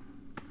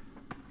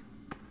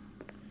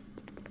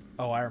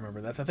 Oh, I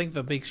remember this. I think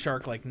the big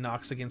shark, like,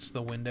 knocks against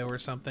the window or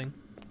something.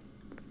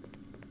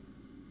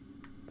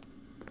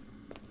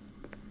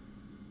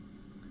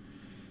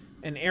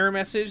 An error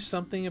message.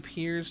 Something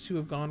appears to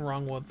have gone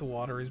wrong while the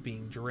water is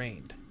being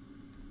drained.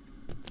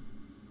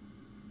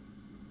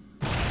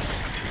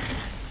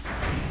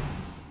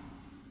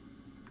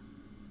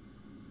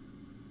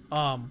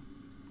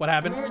 What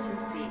happened?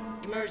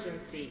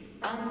 Emergency.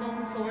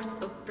 Unknown source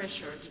of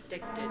pressure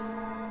detected.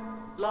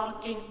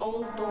 Locking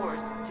all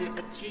doors to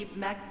achieve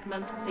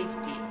maximum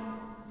safety.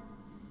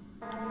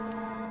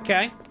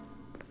 Okay.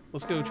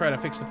 Let's go try to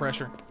fix the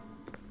pressure.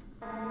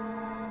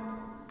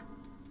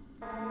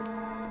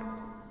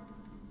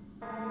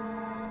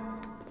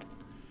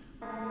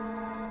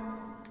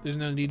 There's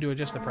no need to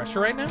adjust the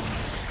pressure right now?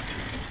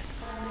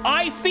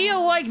 I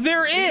feel like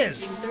there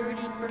is!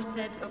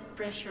 30% of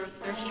pressure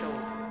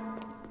threshold.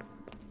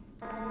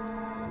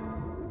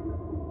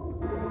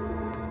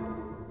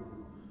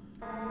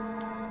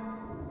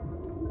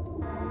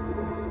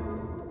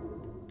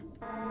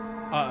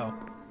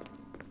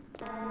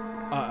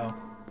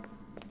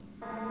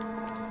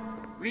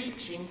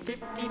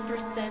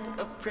 50%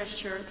 of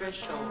pressure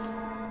threshold.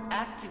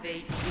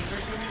 Activate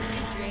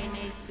emergency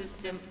drainage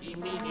system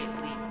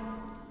immediately.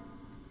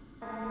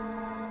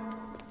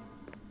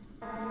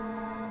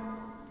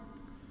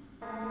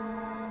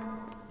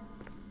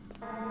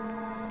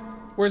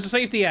 Where's the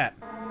safety at?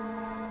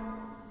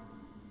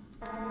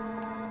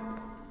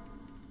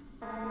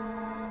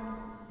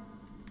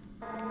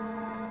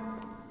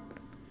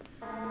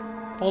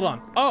 Hold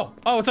on. Oh,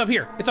 it's up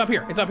here. It's up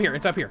here. It's up here.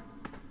 It's up here.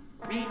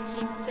 Reaching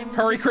 70%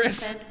 Hurry,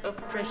 Chris. of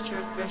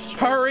pressure threshold.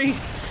 Hurry.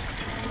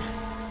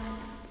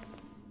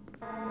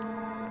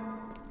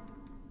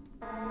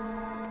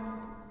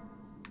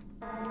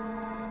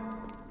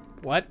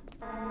 What?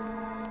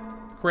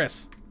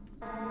 Chris.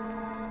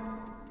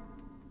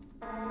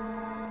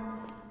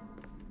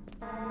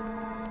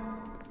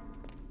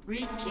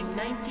 Reaching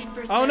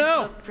 90%. Oh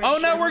no! Of Oh no,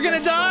 pressure we're gonna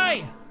threshold.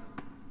 die!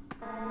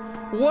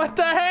 What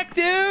the heck,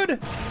 dude?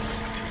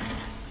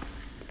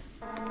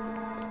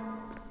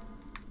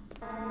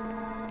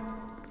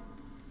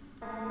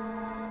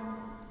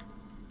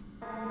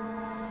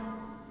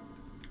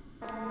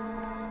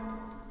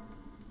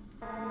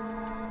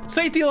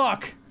 Safety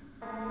lock!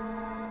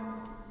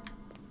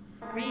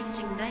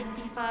 Reaching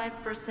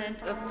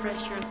 95% of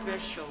pressure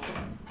threshold.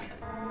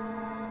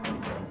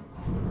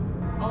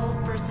 All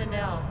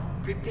personnel,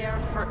 prepare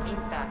for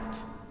impact.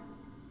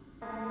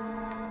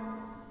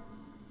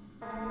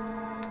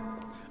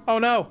 Oh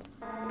no!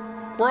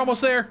 We're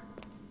almost there!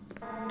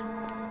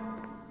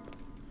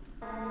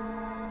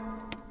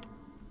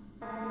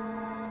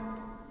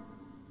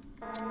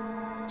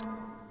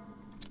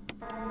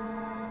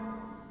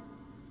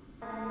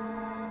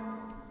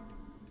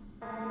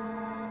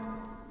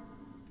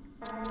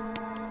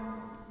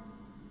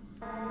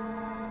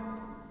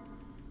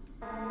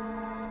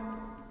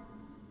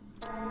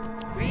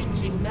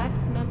 Reaching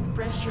maximum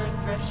pressure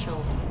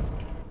threshold.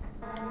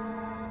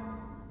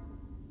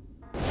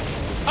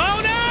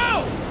 Oh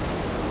no!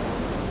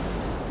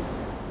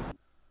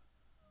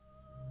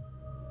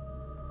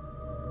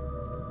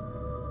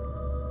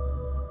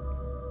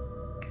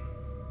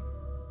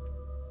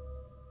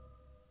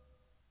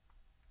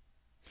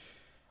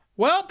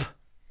 Welp!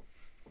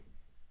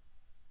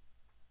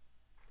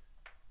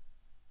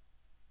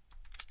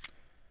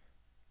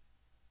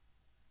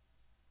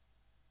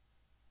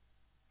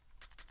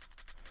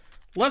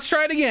 Let's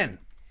try it again.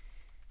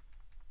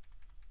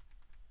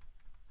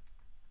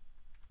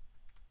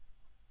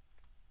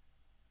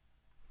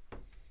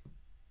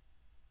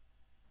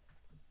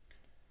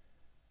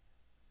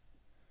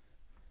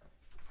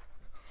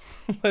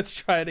 Let's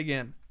try it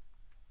again.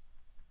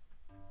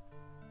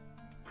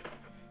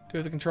 Do we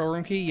have the control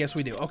room key? Yes,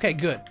 we do. Okay,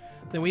 good.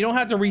 Then we don't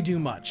have to redo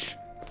much.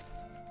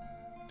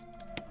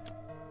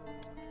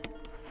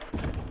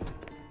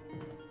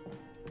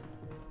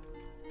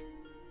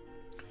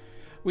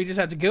 We just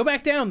have to go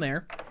back down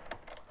there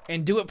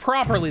and do it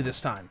properly this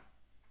time.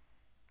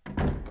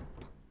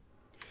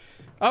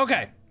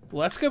 Okay,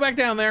 let's go back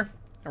down there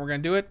and we're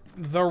gonna do it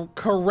the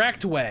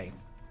correct way.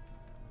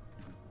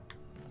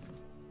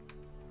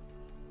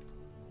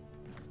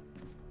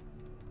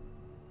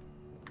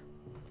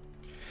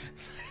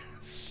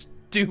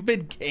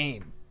 Stupid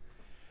game.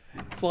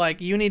 It's like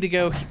you need to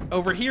go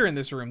over here in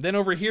this room, then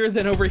over here,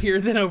 then over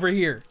here, then over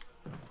here.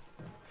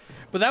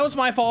 But that was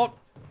my fault.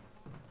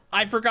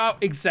 I forgot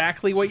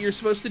exactly what you're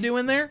supposed to do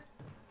in there.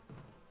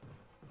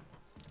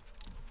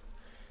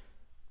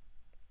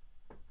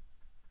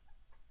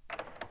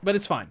 But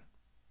it's fine.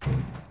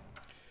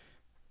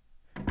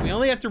 We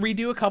only have to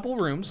redo a couple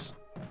rooms.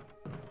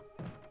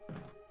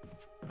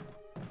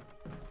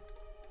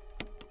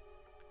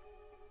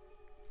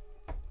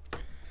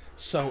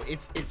 So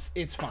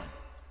it's fine.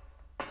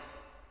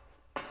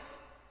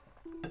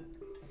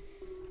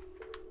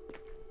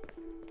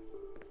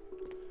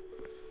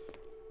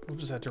 We'll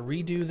just have to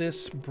redo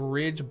this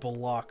bridge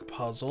block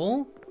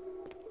puzzle.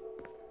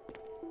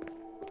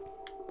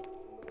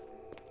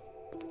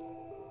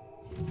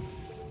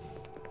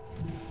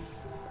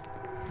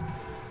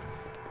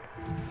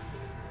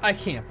 I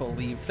can't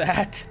believe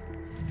that.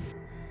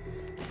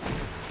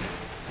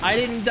 I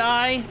didn't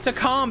die to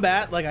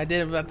combat like I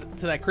did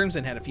to that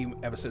Crimson Head a few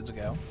episodes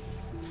ago.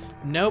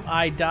 Nope,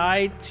 I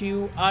died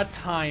to a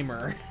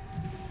timer.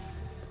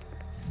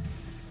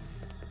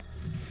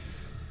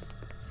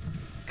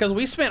 Because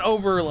we spent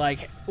over,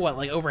 like, what,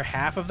 like over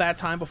half of that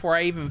time before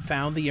I even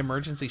found the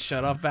emergency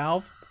shut-off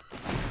valve.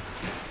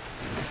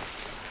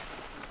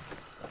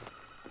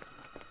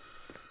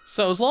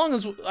 So as long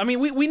as, I mean,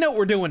 we know what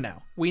we're doing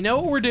now. We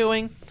know what we're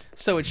doing,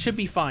 so it should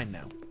be fine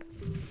now.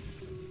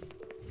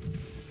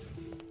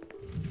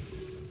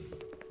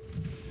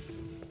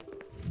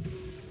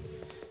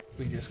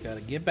 We just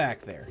gotta get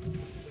back there.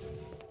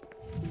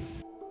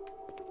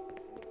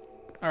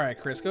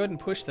 Alright, Chris, go ahead and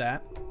push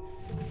that.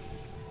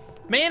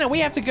 Man, and we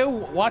have to go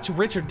watch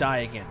Richard die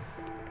again.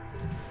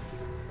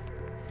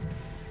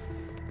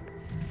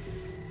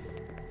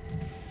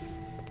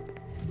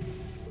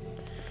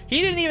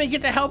 He didn't even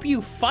get to help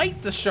you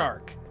fight the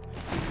shark.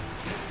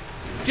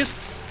 Just,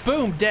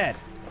 boom, dead.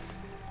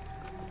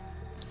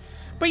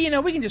 But, you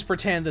know, we can just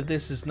pretend that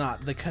this is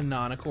not the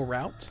canonical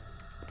route.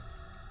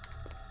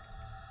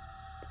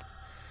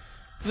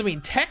 Because, I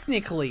mean,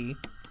 technically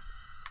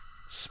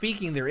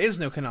speaking, there is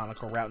no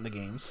canonical route in the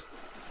games.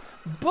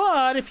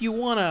 But if you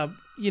want to,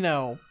 you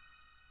know,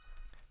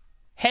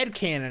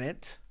 headcanon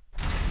it,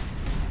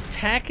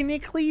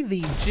 technically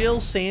the Jill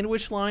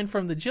sandwich line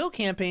from the Jill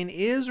campaign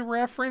is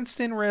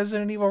referenced in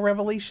Resident Evil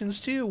Revelations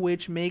 2,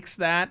 which makes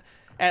that,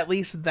 at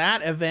least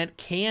that event,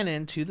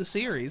 canon to the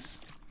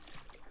series.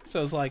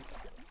 So it's like,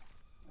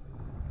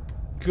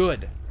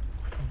 good.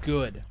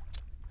 Good.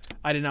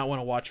 I did not want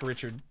to watch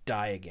Richard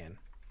die again.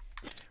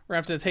 We're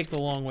going to have to take the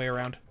long way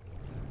around.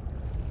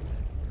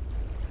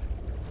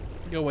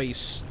 Go away, you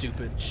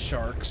stupid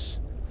sharks.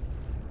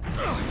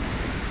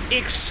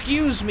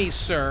 Excuse me,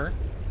 sir.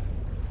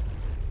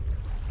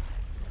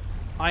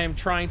 I am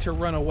trying to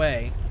run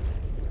away.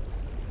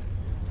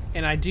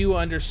 And I do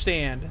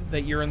understand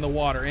that you're in the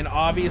water. And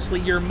obviously,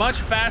 you're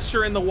much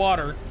faster in the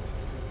water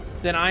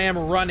than I am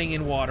running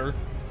in water.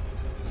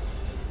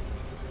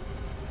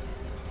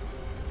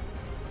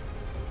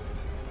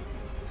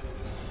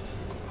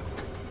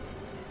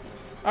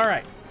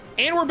 Alright.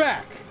 And we're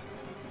back.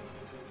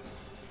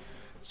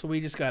 So we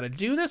just gotta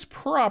do this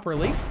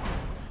properly.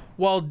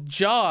 While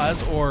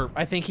Jaws, or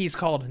I think he's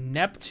called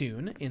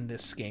Neptune in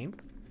this game,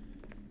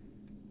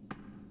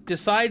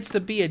 decides to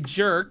be a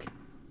jerk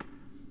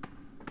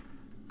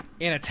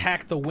and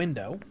attack the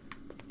window.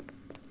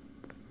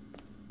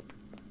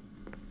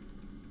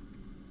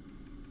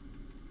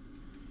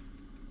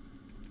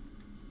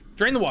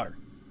 Drain the water.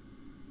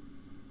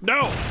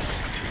 No!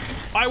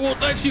 I won't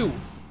let you!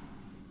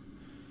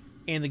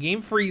 And the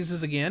game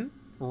freezes again,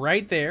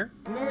 right there.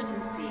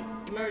 Emergency,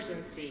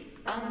 emergency.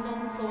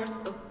 Unknown source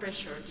of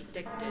pressure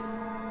detected.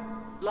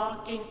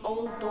 Locking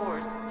all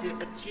doors to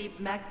achieve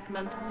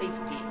maximum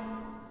safety.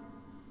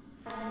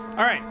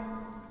 Alright.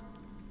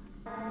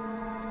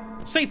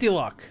 Safety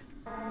lock.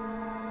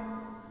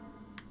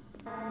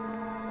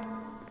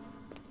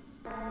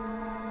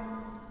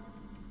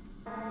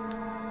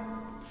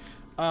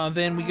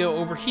 Then we go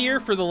over here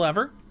for the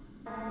lever.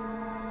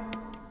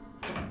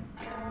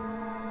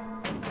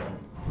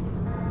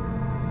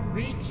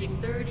 Reaching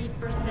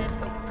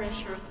 30% of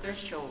pressure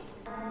threshold.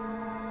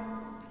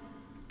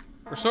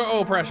 Restore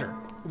oil pressure.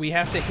 We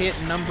have to hit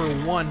number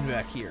 1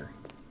 back here.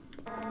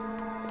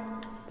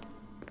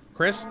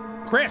 Chris?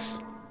 Chris!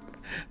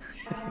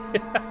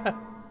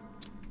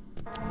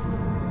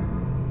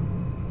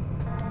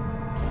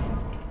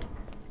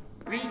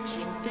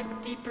 Reaching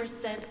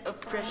 50%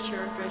 of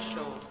pressure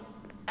threshold.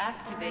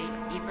 Activate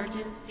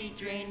emergency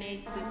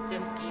drainage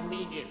system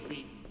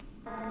immediately.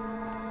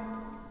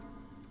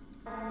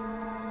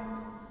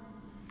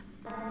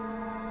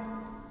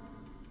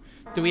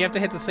 Do we have to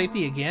hit the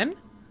safety again?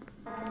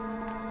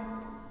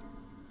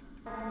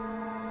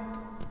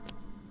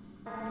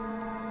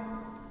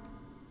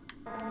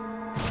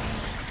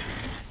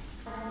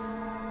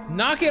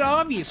 Knock it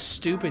off, you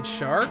stupid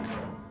shark.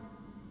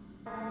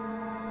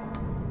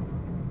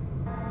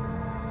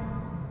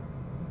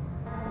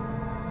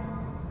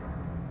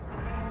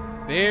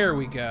 There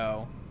we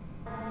go.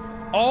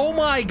 Oh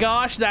my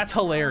gosh, that's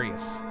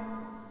hilarious.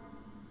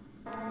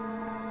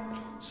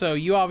 So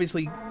you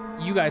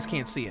guys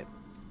can't see it.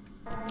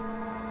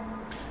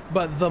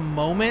 But the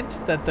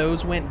moment that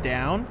those went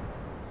down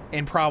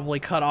and probably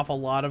cut off a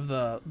lot of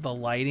the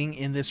lighting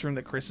in this room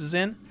that Chris is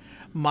in,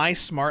 my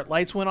smart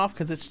lights went off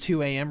because it's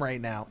 2 a.m.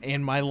 right now,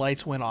 and my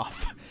lights went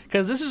off.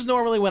 Because this is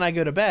normally when I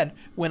go to bed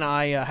when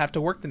I have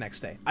to work the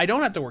next day. I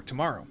don't have to work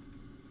tomorrow.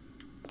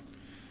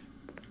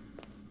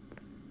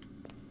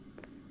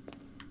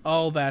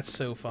 Oh, that's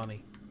so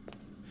funny.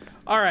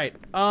 Alright,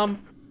 let's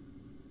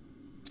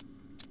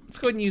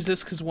go ahead and use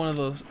this because one of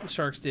the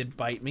sharks did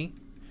bite me.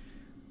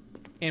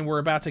 And we're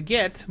about to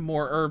get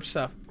more herb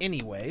stuff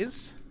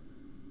anyways.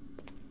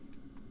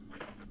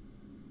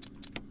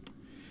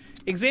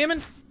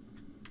 Examine.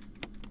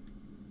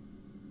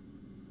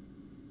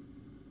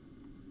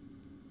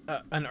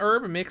 An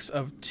herb mix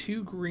of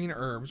 2 green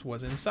herbs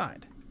was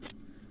inside.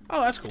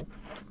 Oh, that's cool.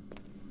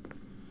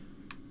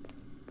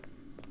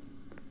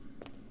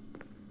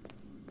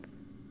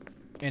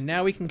 And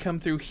now we can come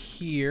through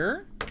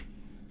here.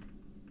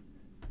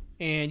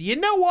 And you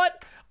know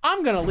what?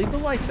 I'm going to leave the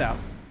lights out.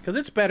 Because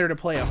it's better to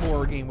play a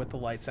horror game with the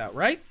lights out,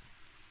 right?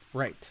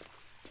 Right.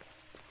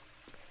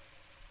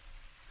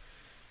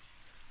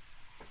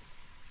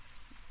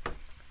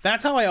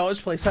 That's how I always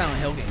play Silent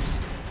Hill games.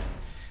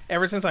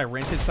 Ever since I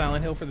rented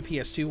Silent Hill for the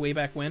PS2 way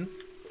back when.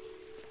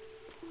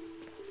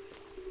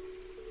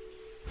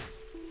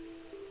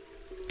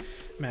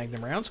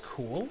 Magnum rounds,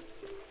 cool.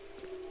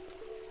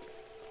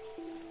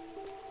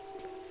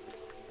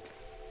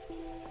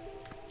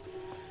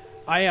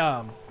 I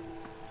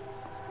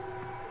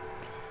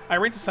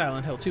rented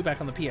Silent Hill 2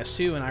 back on the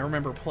PS2, and I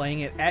remember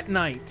playing it at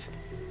night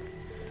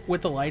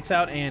with the lights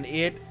out, and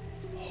it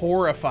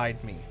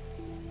horrified me.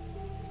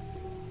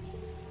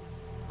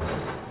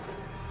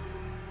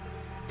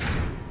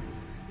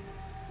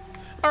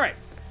 Alright.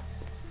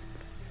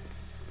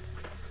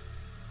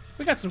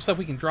 We got some stuff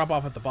we can drop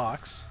off at the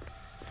box.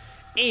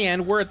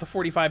 And we're at the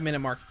 45-minute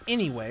mark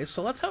anyway,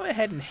 so let's go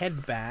ahead and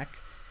head back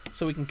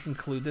so we can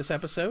conclude this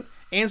episode.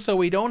 And so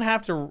we don't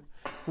have to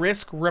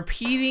risk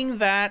repeating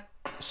that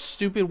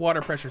stupid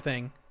water pressure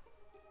thing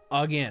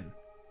again.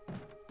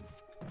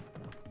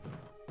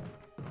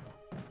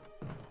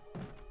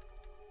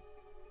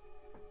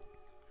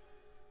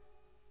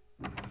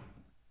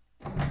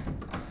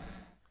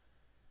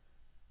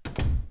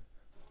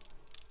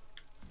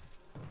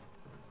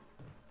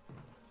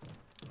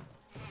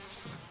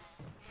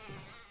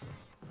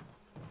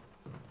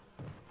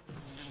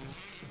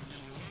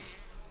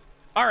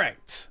 All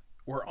right,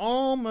 we're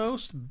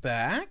almost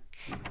back.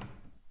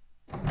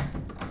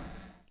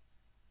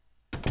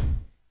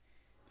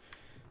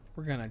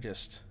 We're gonna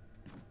just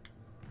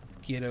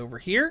get over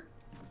here.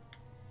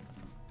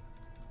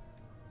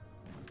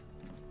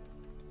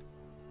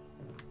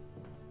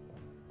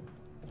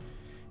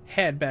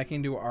 Head back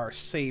into our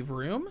save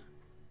room.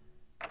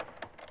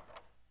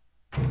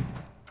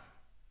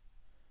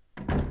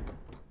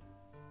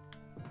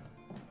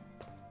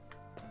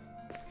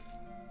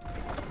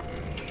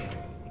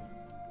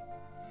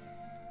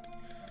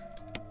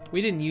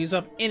 We didn't use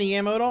up any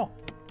ammo at all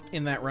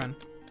in that run.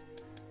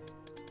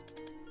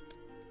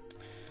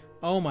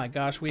 Oh my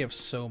gosh, we have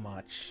so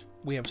much.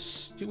 We have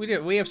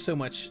so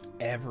much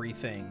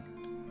everything.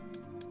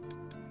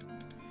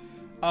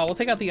 Oh, we'll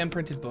take out the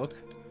unprinted book.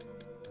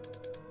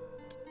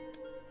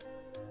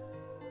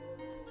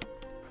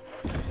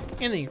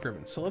 And the ink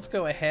ribbon. So let's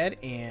go ahead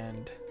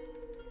and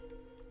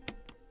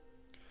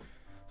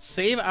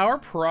save our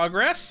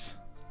progress.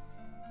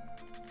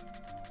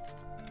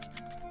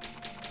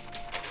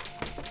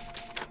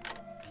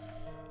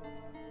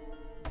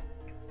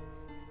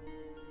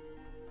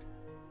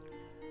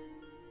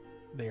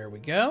 There we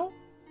go.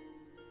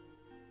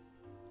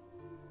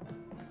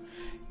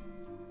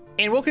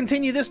 And we'll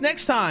continue this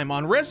next time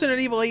on Resident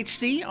Evil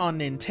HD on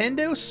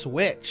Nintendo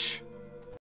Switch.